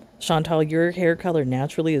 Chantal, your hair color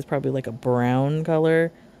naturally is probably like a brown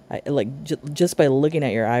color. Just by looking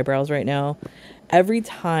at your eyebrows right now, every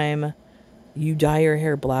time you dye your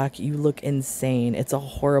hair black, you look insane. It's a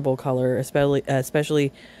horrible color,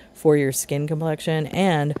 especially for your skin complexion.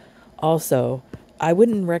 And also, I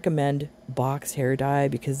wouldn't recommend box hair dye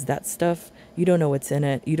because that stuff, you don't know what's in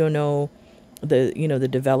it. You don't know the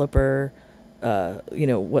developer,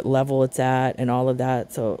 what level it's at and all of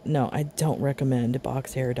that. So no, I don't recommend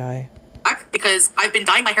box hair dye. Because I've been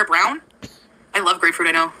dyeing my hair brown. I love grapefruit,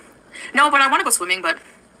 I know. No, but I want to go swimming, but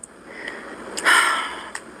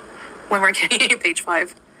when we're getting page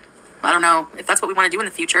 5, I don't know if that's what we want to do in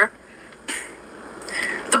the future.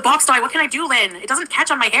 The box dye, what can I do, Lynn? It doesn't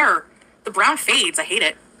catch on my hair. The brown fades. I hate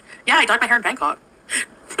it. Yeah, I dyed my hair in Bangkok.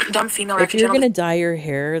 Dumb female. If you're going to dye your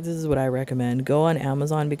hair, this is what I recommend. Go on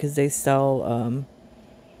Amazon because they sell,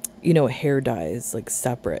 hair dyes like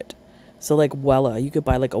separate. So like Wella, you could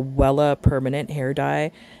buy like a Wella permanent hair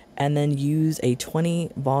dye and then use a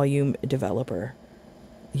 20 volume developer.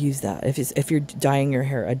 Use that if you're dyeing your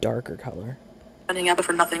hair a darker color. Yeah, but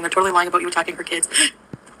for nothing. They're totally lying about you attacking her kids.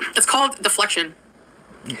 It's called deflection.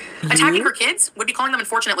 Attacking her kids would be calling them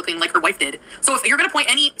unfortunate looking like her wife did. So if you're going to point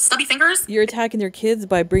any stubby fingers... You're attacking their kids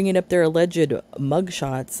by bringing up their alleged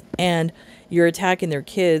mugshots, and you're attacking their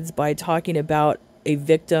kids by talking about a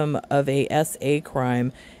victim of a SA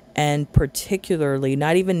crime, and particularly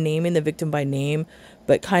not even naming the victim by name,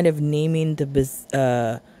 but kind of naming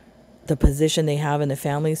the position they have in the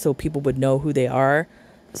family so people would know who they are.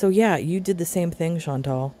 So yeah, you did the same thing,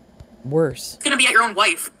 Chantal. Worse. It's going to be at your own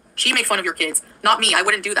wife. She made fun of your kids, not me. I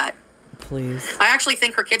wouldn't do that. Please. I actually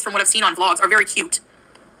think her kids, from what I've seen on vlogs, are very cute.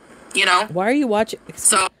 You know? Why are you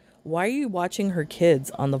watching her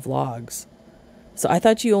kids on the vlogs? So I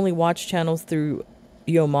thought you only watch channels through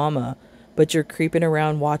Yo Mama, but you're creeping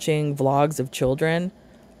around watching vlogs of children.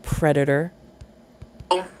 Predator.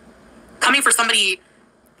 Coming for somebody's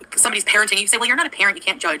parenting, you say, well, you're not a parent, you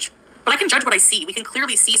can't judge. But I can judge what I see. We can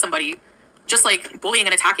clearly see somebody just like bullying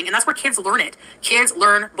and attacking, and that's where kids learn it. Kids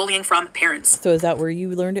learn bullying from parents. So is that where you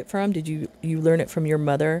learned it from? Did you learn it from your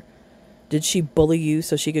mother? Did she bully you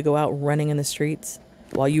so she could go out running in the streets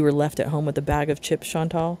while you were left at home with a bag of chips,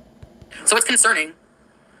 Chantal? So it's concerning.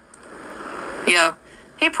 Yeah.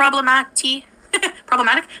 Hey, problematic.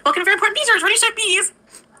 Problematic. Welcome to very important bees. Ready to ship bees.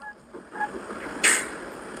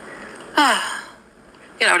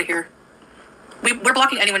 Get out of here. We're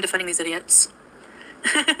blocking anyone defending these idiots.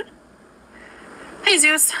 Hey,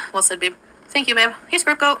 Zeus. Well said, babe. Thank you, babe. Hey,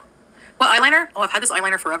 Script Goat. What eyeliner? Oh, I've had this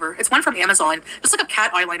eyeliner forever. It's one from Amazon. Just like a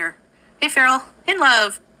cat eyeliner. Hey, Farrell. In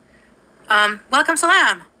love. Welcome,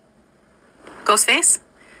 Salam. Ghostface.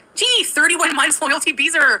 Gee, 31 months loyalty,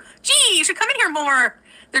 Beezer. Gee, you should come in here more.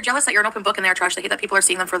 They're jealous that you're an open book and they're trash. They hate that people are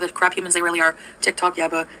seeing them for the crap humans they really are. TikTok,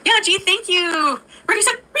 Yabba. Yeah, gee, thank you. Ready,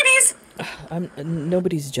 set, freebies.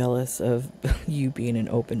 Nobody's jealous of you being an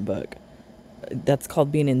open book. That's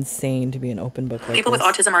called being insane to be an open book like people this.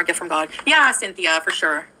 with autism are a gift from God. Yeah, Cynthia, for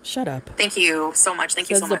sure. Shut up. Thank you so much. Thank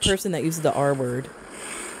you so much. Says the person that uses the R word.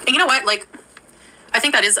 And you know what? Like, I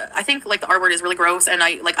think the R word is really gross, and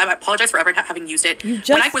I apologize for ever having used it.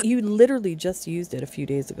 You literally just used it a few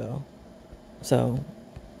days ago. So.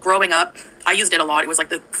 Growing up, I used it a lot. It was like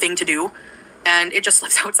the thing to do. and it just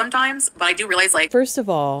slips out sometimes. But I do realize, like, First of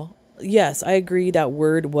all, yes, I agree that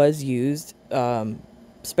word was used,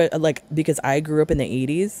 like because I grew up in the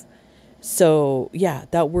 80s. So, yeah,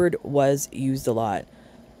 that word was used a lot.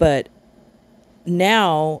 But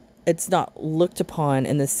now it's not looked upon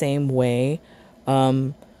in the same way.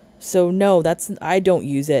 So no, I don't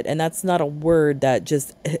use it, and that's not a word that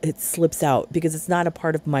just it slips out because it's not a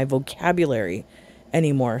part of my vocabulary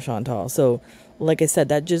anymore, Chantal. So, like I said,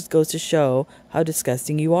 that just goes to show how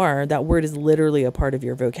disgusting you are. That word is literally a part of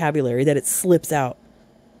your vocabulary that it slips out.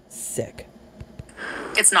 Sick.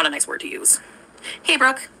 it's not a nice word to use. Hey,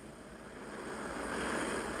 Brooke.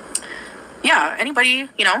 Yeah, anybody,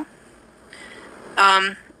 you know.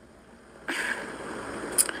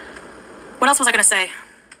 What else was I gonna say?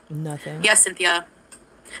 Nothing. Yes, Cynthia.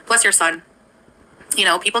 Bless your son. You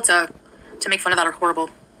know, people to make fun of that are horrible.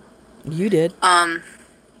 You did. But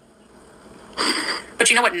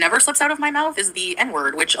you know what never slips out of my mouth is the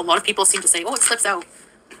N-word, which a lot of people seem to say, oh, it slips out.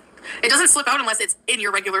 It doesn't slip out unless it's in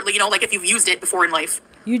your regular, you know, like if you've used it before in life.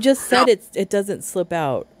 You just said No. it doesn't slip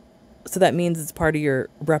out. So that means it's part of your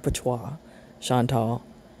repertoire, Chantal,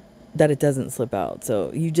 that it doesn't slip out.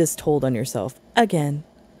 So you just told on yourself again.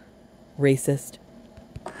 Racist.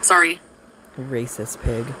 Sorry. Racist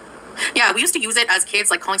pig. Yeah, we used to use it as kids,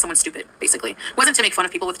 like calling someone stupid, basically. It wasn't to make fun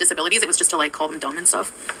of people with disabilities, it was just to like call them dumb and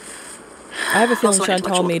stuff. I have a feeling Also an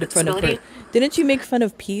Chantal intellectual made fun of her. disability. Didn't you make fun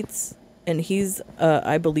of Pete's? And he's,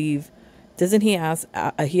 I believe, doesn't he he has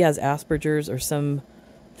Asperger's or some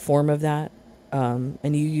form of that? And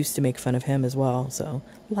you used to make fun of him as well. So,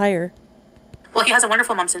 liar. Well, he has a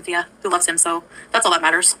wonderful mom, Cynthia, who loves him, so that's all that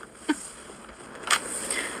matters.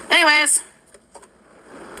 Anyways,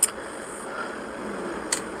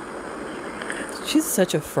 She's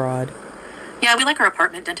such a fraud. yeah, we like our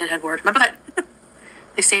apartment dented headboard. Remember that?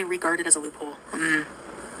 They say regarded as a loophole.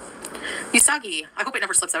 Usagi, I hope it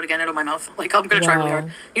never slips out again out of my mouth. Like, I'm gonna try really Wow.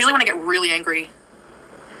 hard. Usually when I get really angry.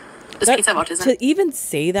 Does That- Pete have autism? To even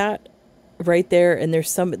say that right there, and there's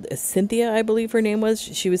Cynthia, I believe her name was,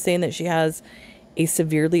 she was saying that she has a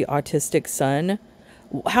severely autistic son.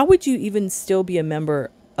 How would you even still be a member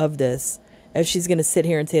of this if she's going to sit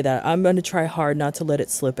here and say that? I'm going to try hard not to let it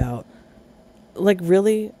slip out. Like,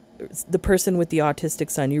 really? The person with the autistic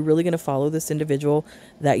son, you're really going to follow this individual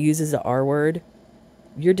that uses the R word?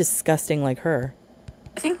 You're disgusting like her.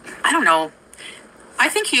 I don't know. I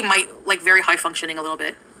think he might like very high functioning a little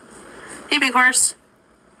bit. Hey, big horse.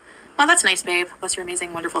 Oh, that's nice, babe. Bless your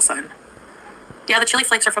amazing, wonderful son. Yeah, the chili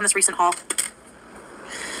flakes are from this recent haul.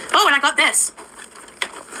 Oh, and I got this.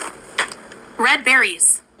 Red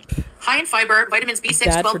berries. High in fiber, vitamins B6,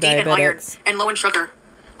 Bad for 12D, and iron, diabetics. and low in sugar.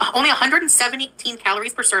 Only 117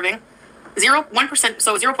 calories per serving. 1%,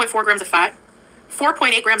 so 0.4 grams of fat.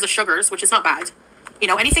 4.8 grams of sugars, which is not bad. You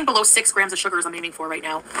know, anything below 6 grams of sugars I'm aiming for right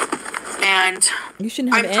now. And You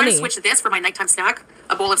shouldn't have I'm trying any. to switch this for my nighttime snack,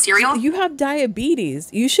 a bowl of cereal. You have diabetes.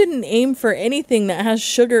 You shouldn't aim for anything that has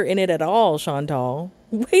sugar in it at all, Chantal.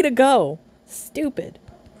 Way to go. Stupid.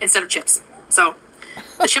 Instead of chips. So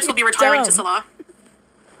the chips will be retiring to Dumb. Salah.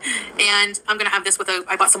 And I'm going to have this with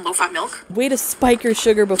I bought some low-fat milk. Way to spike your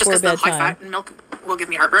sugar Just before because the bedtime. high-fat milk will give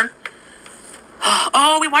me heartburn.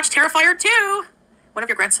 Oh, we watched Terrifier 2. One of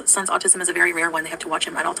your grandson's autism is a very rare one. They have to watch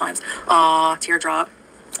him at all times. Aw, teardrop.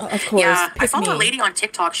 Oh, of course. Yeah, I Pick follow a me. lady on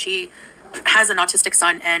TikTok. She has an autistic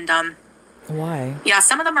son, and Why? yeah,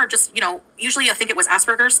 some of them are just, you know, usually I think it was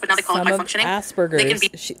Asperger's, but now they call Some it high of functioning. Asperger's. They can be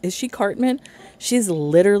Is she Cartman? She's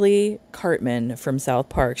literally Cartman from South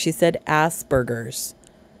Park. She said Asperger's.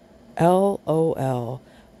 LOL.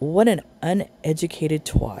 What an uneducated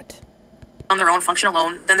twat. on their own, function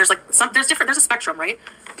alone. Then there's like there's a spectrum, right?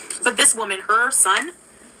 But this woman, her son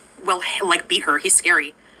will like beat her. He's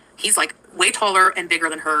scary. He's like way taller and bigger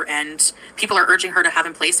than her, and people are urging her to have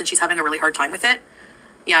him placed, and she's having a really hard time with it.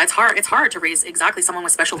 Yeah, it's hard. It's hard to raise exactly someone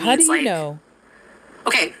with special needs. How do you like, know?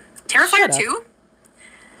 Okay, Terrifier Shut up. 2.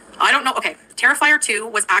 I don't know. Okay, Terrifier 2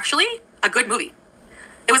 was actually a good movie.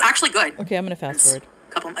 It was actually good. Okay, I'm going to fast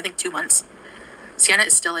forward. I think 2 months. Sienna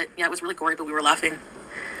is still it. Yeah, it was really gory, but we were laughing.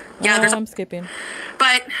 Yeah, there's I'm skipping.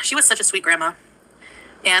 but she was such a sweet grandma.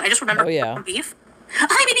 And I just remember Oh, yeah. beef.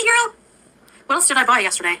 Hi, baby girl. What else did I buy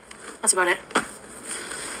yesterday? That's about it.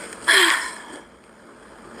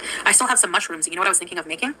 I still have some mushrooms. You know what I was thinking of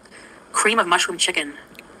making? Cream of mushroom chicken.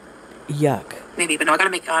 Yuck. Maybe, but no, I gotta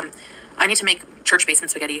make, I need to make church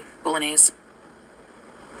basement spaghetti bolognese.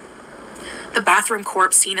 The bathroom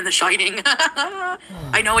corpse scene in The Shining.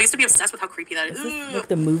 I know, I used to be obsessed with how creepy that is. Is this like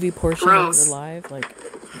the movie portion Gross. of the live? Like,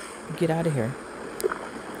 get out of here.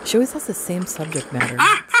 She always has the same subject matter.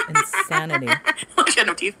 It's insanity. She had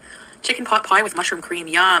no teeth. Chicken pot pie with mushroom cream.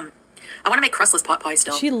 Yum. I want to make crustless pot pie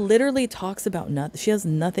still. She literally talks about nothing. She has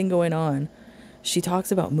nothing going on. She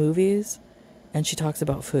talks about movies and she talks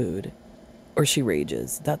about food, or she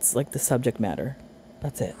rages. That's like the subject matter.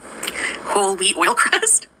 That's it. Whole wheat oil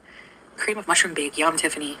crust. Cream of mushroom bake. Yum,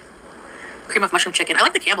 Tiffany. Cream of mushroom chicken. I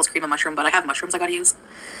like the Campbell's cream of mushroom, but I have mushrooms I gotta use.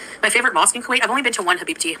 My favorite mosque in Kuwait. I've only been to one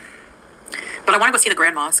Habibti, but I want to go see the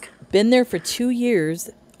Grand Mosque. Been there for 2 years.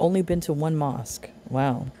 Only been to one mosque.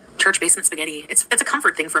 Wow. Church basement spaghetti. It's a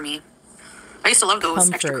comfort thing for me. I used to love those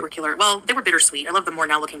extracurricular. Well, they were bittersweet. I love them more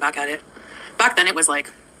now looking back at it. Back then it was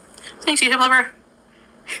like, thanks, YouTube lover.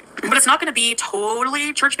 But it's not going to be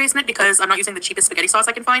totally church basement because I'm not using the cheapest spaghetti sauce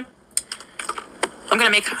I can find. I'm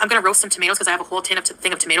gonna roast some tomatoes because I have a whole thing of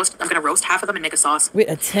tomatoes. I'm gonna roast half of them and make a sauce. Wait,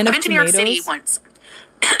 a tin of tomatoes? I've been to New York City once.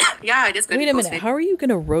 Yeah, it is good. Wait a minute. How are you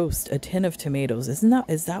gonna roast a tin of tomatoes? Is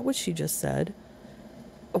that what she just said?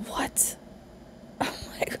 What? Oh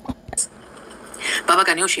my god. Baba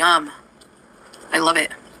ganoush, yum. I love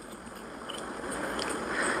it.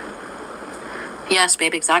 Yes,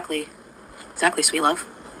 babe, exactly. Exactly, sweet love.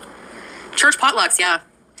 Church potlucks, yeah.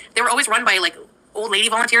 They were always run by like old lady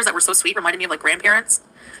volunteers that were so sweet, reminded me of like grandparents.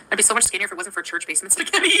 I'd be so much skinnier if it wasn't for church basement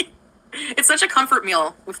spaghetti. It's such a comfort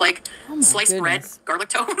meal with like sliced bread, garlic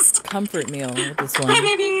toast. Comfort meal with this one. Hi,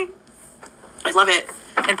 baby. I love it.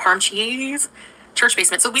 And parm cheese. Church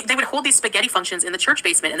basement. So they would hold these spaghetti functions in the church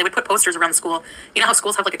basement and they would put posters around the school. You know how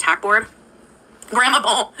schools have like a tack board? Grandma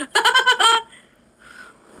bowl.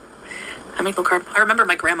 I make low carb. I remember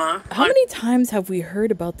my grandma. How many times have we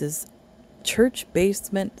heard about this church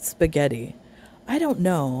basement spaghetti? I don't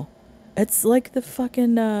know. It's like the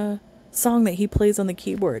fucking song that he plays on the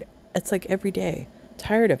keyboard. It's like every day.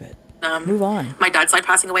 Tired of it. Move on. My dad's side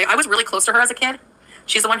passing away. I was really close to her as a kid.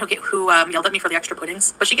 She's the one who yelled at me for the extra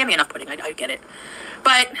puddings. But she gave me enough pudding. I get it.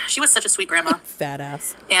 But she was such a sweet grandma. Fat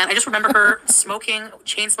ass. And I just remember her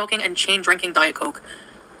chain smoking and chain drinking Diet Coke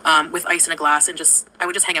with ice in a glass. And I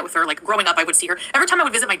would just hang out with her. Like growing up, I would see her. Every time I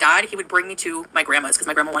would visit my dad, he would bring me to my grandma's because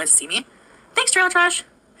my grandma wanted to see me. Thanks, Trailer Trash.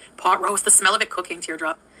 Pot roast, the smell of it cooking,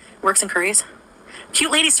 teardrop. Works and curries.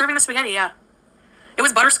 Cute lady serving the spaghetti, yeah. It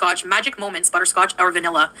was butterscotch, magic moments, butterscotch or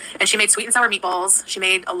vanilla. And she made sweet and sour meatballs. She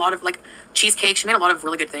made a lot of like cheesecake. She made a lot of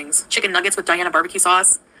really good things. Chicken nuggets with Diana barbecue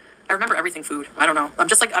sauce. I remember everything food. I don't know. I'm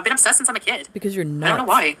just like, I've been obsessed since I'm a kid. Because you're nuts. I don't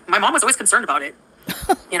know why. My mom was always concerned about it.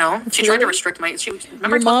 You know, she tried to restrict my.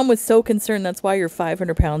 Your mom was so concerned. That's why you're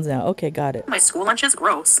 500 pounds now. Okay, got it. My school lunch is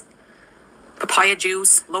gross. Papaya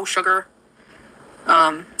juice, low sugar,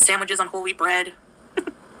 sandwiches on whole wheat bread,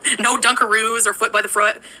 no Dunkaroos or fruit by the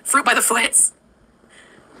foots.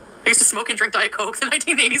 I used to smoke and drink Diet Coke. The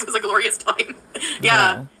 1980s was a glorious time.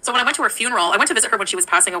 Yeah. Wow. So when I went to her funeral, I went to visit her when she was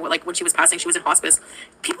passing. Like when she was passing, she was in hospice.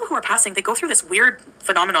 People who are passing, they go through this weird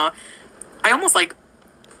phenomena. I was like,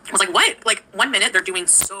 what? Like 1 minute they're doing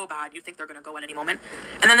so bad, you think they're gonna go at any moment,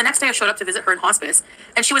 and then the next day I showed up to visit her in hospice,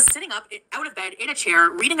 and she was sitting up out of bed in a chair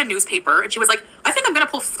reading a newspaper, and she was like, "I think I'm gonna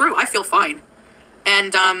pull through. I feel fine,"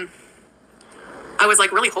 and I was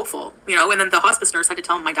like really hopeful, you know. And then the hospice nurse had to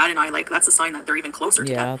tell my dad and I like that's a sign that they're even closer to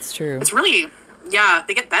death. Yeah, that's true. It's really, yeah,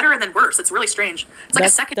 they get better and then worse. It's really strange. It's like a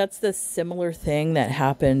second. That's the similar thing that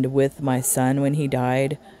happened with my son when he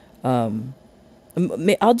died.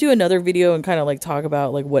 I'll do another video and kind of like talk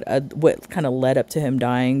about like what kind of led up to him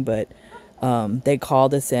dying, but they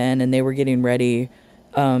called us in and they were getting ready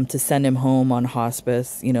to send him home on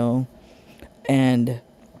hospice, you know, and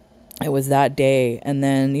it was that day. And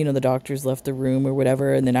then, you know, the doctors left the room or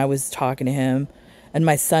whatever, and then I was talking to him, and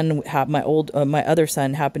my son, my other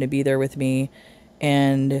son happened to be there with me,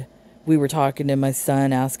 and we were talking to my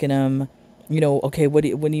son, asking him, you know, okay,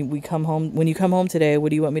 when you come home today, what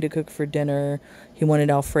do you want me to cook for dinner? He wanted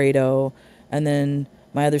Alfredo. And then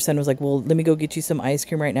my other son was like, well, let me go get you some ice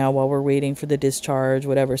cream right now while we're waiting for the discharge,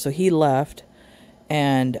 whatever. So he left,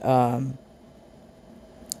 and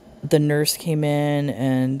the nurse came in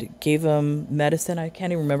and gave him medicine. I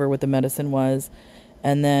can't even remember what the medicine was.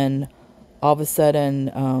 And then all of a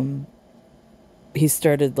sudden, he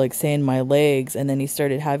started like saying my legs, and then he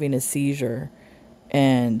started having a seizure.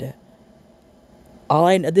 And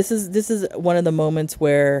this is one of the moments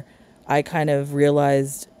where I kind of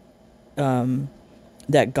realized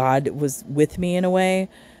that God was with me in a way,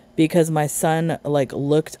 because my son like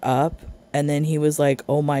looked up and then he was like,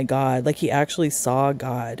 oh my God, like he actually saw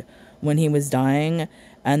God when he was dying,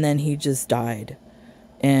 and then he just died.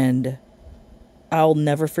 And I'll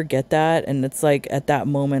never forget that. And it's like at that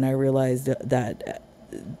moment I realized that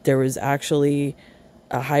there was actually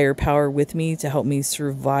a higher power with me to help me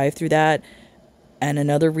survive through that. And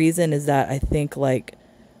another reason is that I think like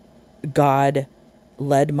God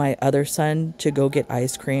led my other son to go get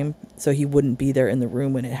ice cream so he wouldn't be there in the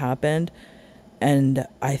room when it happened. And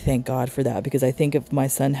I thank God for that, because I think if my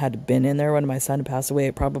son had been in there when my son passed away,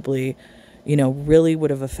 it probably, really would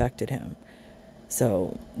have affected him.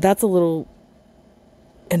 So that's a little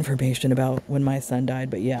information about when my son died.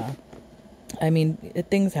 But yeah, I mean,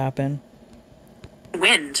 things happen.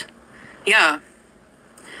 Wind. Yeah.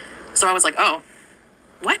 So I was like, oh,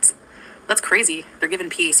 what? That's crazy. They're giving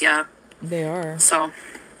peace. Yeah. They are. So,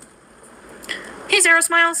 hey, Zero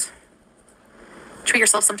Smiles. Treat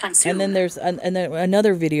yourself sometime soon. And then there's and then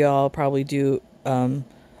another video I'll probably do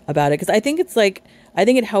about it, because I think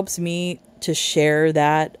it helps me to share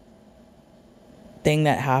that thing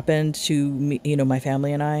that happened to me, my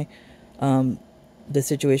family and I, the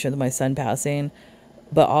situation with my son passing.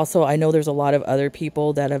 But also, I know there's a lot of other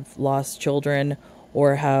people that have lost children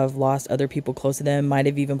or have lost other people close to them, might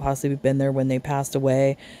have even possibly been there when they passed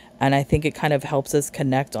away. And I think it kind of helps us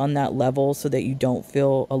connect on that level so that you don't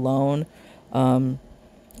feel alone.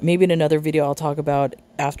 Maybe in another video I'll talk about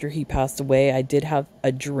after he passed away, I did have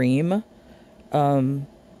a dream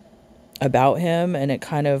about him, and it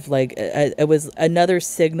kind of like, it was another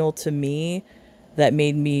signal to me that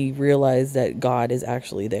made me realize that God is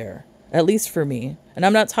actually there, at least for me. And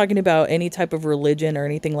I'm not talking about any type of religion or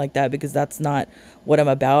anything like that, because that's not what I'm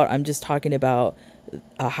about. I'm just talking about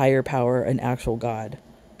a higher power, an actual God.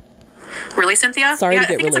 Really, Cynthia? Sorry to get I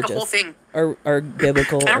think religious. It's like a whole thing. Or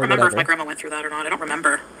biblical. I don't remember whatever. if my grandma went through that or not. I don't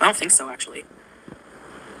remember. I don't think so, actually.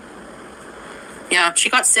 Yeah, she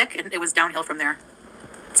got sick and it was downhill from there.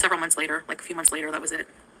 Several months later, like a few months later, that was it.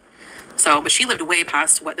 So, but she lived way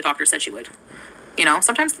past what the doctor said she would.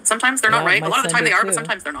 Sometimes they're not right. A lot of the time they are, but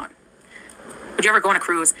sometimes they're not. Would you ever go on a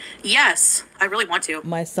cruise? Yes, I really want to.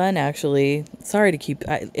 My son actually, sorry to keep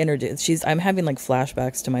I'm having like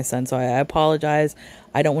flashbacks to my son, so I apologize.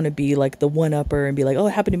 I don't want to be like the one-upper and be like, oh,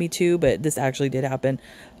 it happened to me too, but this actually did happen.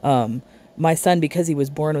 My son, because he was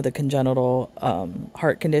born with a congenital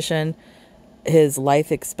heart condition, his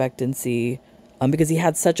life expectancy, because he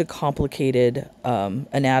had such a complicated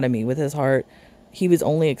anatomy with his heart, he was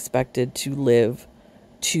only expected to live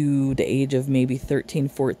to the age of maybe 13,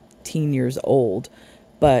 14 years old.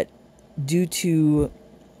 But due to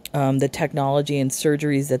the technology and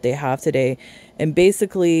surgeries that they have today, and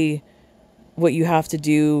basically what you have to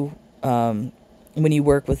do when you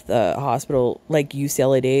work with a hospital like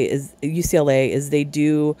UCLA is they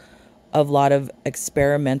do a lot of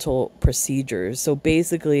experimental procedures. So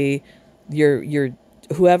basically your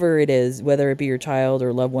whoever it is, whether it be your child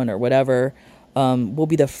or loved one or whatever, will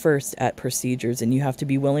be the first at procedures, and you have to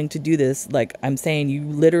be willing to do this. Like I'm saying, you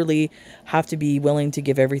literally have to be willing to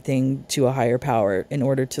give everything to a higher power in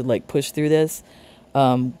order to like push through this.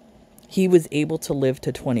 He was able to live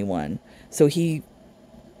to 21. So he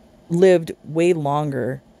lived way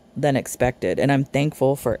longer than expected, and I'm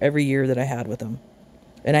thankful for every year that I had with him.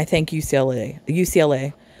 And I thank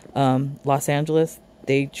UCLA, Los Angeles.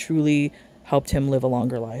 They truly helped him live a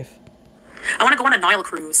longer life. I want to go on a Nile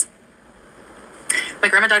cruise. My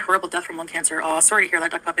grandma died horrible death from lung cancer. Oh, sorry to hear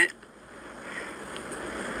that, Duck Puppet.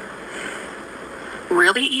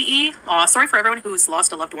 Really, EE? Oh, sorry for everyone who's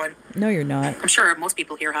lost a loved one. No, you're not. I'm sure most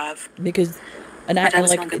people here have. Because,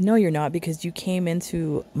 no, you're not, because you came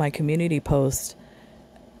into my community post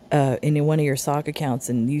in one of your sock accounts,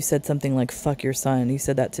 and you said something like, fuck your son. You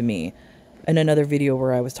said that to me in another video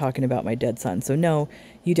where I was talking about my dead son. So no,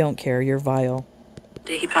 you don't care. You're vile.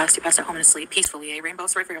 He passed at home in his sleep peacefully. Rainbow,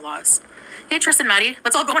 sorry for your loss. Hey, Tristan, Maddie,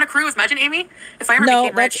 let's all go on a cruise. Imagine, Amy, if I ever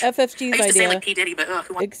became rich. No, that's FFG's idea. I used to say like P. Diddy, but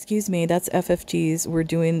who wants Excuse me, that's FFG's. We're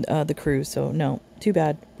doing the cruise, so no, too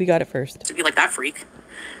bad. We got it first. to be like that freak?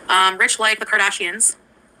 Rich like the Kardashians.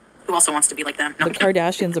 Who also wants to be like them? No. The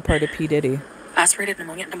Kardashians are part of P. Diddy. Aspirated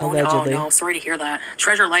pneumonia. Allegedly. Oh, no, sorry to hear that.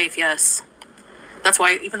 Treasure life, yes. That's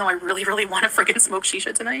why, even though I really, really want to freaking smoke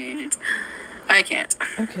shisha tonight, I can't.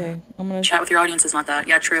 Okay, I'm gonna Chat with your audience is not that.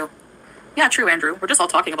 Yeah, true. Yeah, true, Andrew. We're just all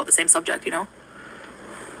talking about the same subject, you know?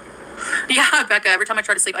 Yeah, Becca, every time I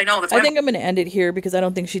try to sleep, I know. That's why I think I'm going to end it here, because I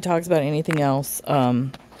don't think she talks about anything else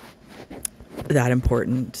that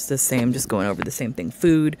important. Just the same, just going over the same thing.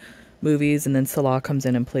 Food, movies, and then Salah comes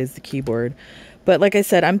in and plays the keyboard. But like I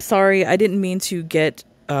said, I'm sorry. I didn't mean to get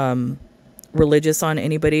religious on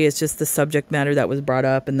anybody. It's just the subject matter that was brought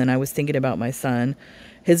up. And then I was thinking about my son.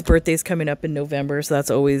 His birthday's coming up in November, so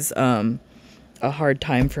that's always a hard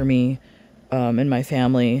time for me and my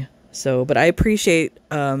family. So, but I appreciate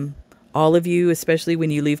all of you, especially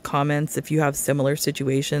when you leave comments if you have similar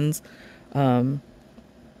situations.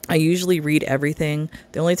 I usually read everything.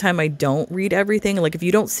 The only time I don't read everything, like if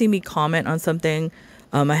you don't see me comment on something,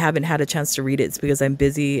 I haven't had a chance to read it. It's because I'm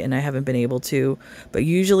busy and I haven't been able to. But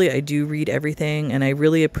usually I do read everything, and I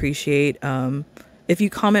really appreciate if you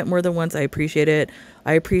comment more than once. I appreciate it.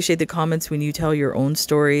 I appreciate the comments when you tell your own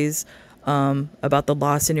stories about the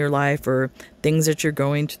loss in your life or things that you're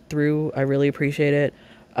going through. I really appreciate it.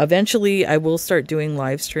 Eventually, I will start doing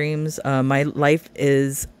live streams. My life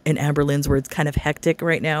is, in Amberlynn's words, kind of hectic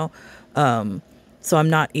right now. So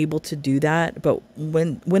I'm not able to do that. But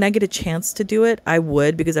when I get a chance to do it, I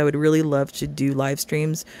would, because I would really love to do live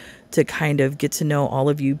streams to kind of get to know all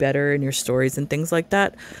of you better and your stories and things like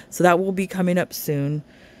that. So that will be coming up soon.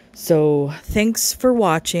 So thanks for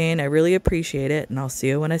watching. I really appreciate it. And I'll see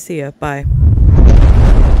you when I see you. Bye.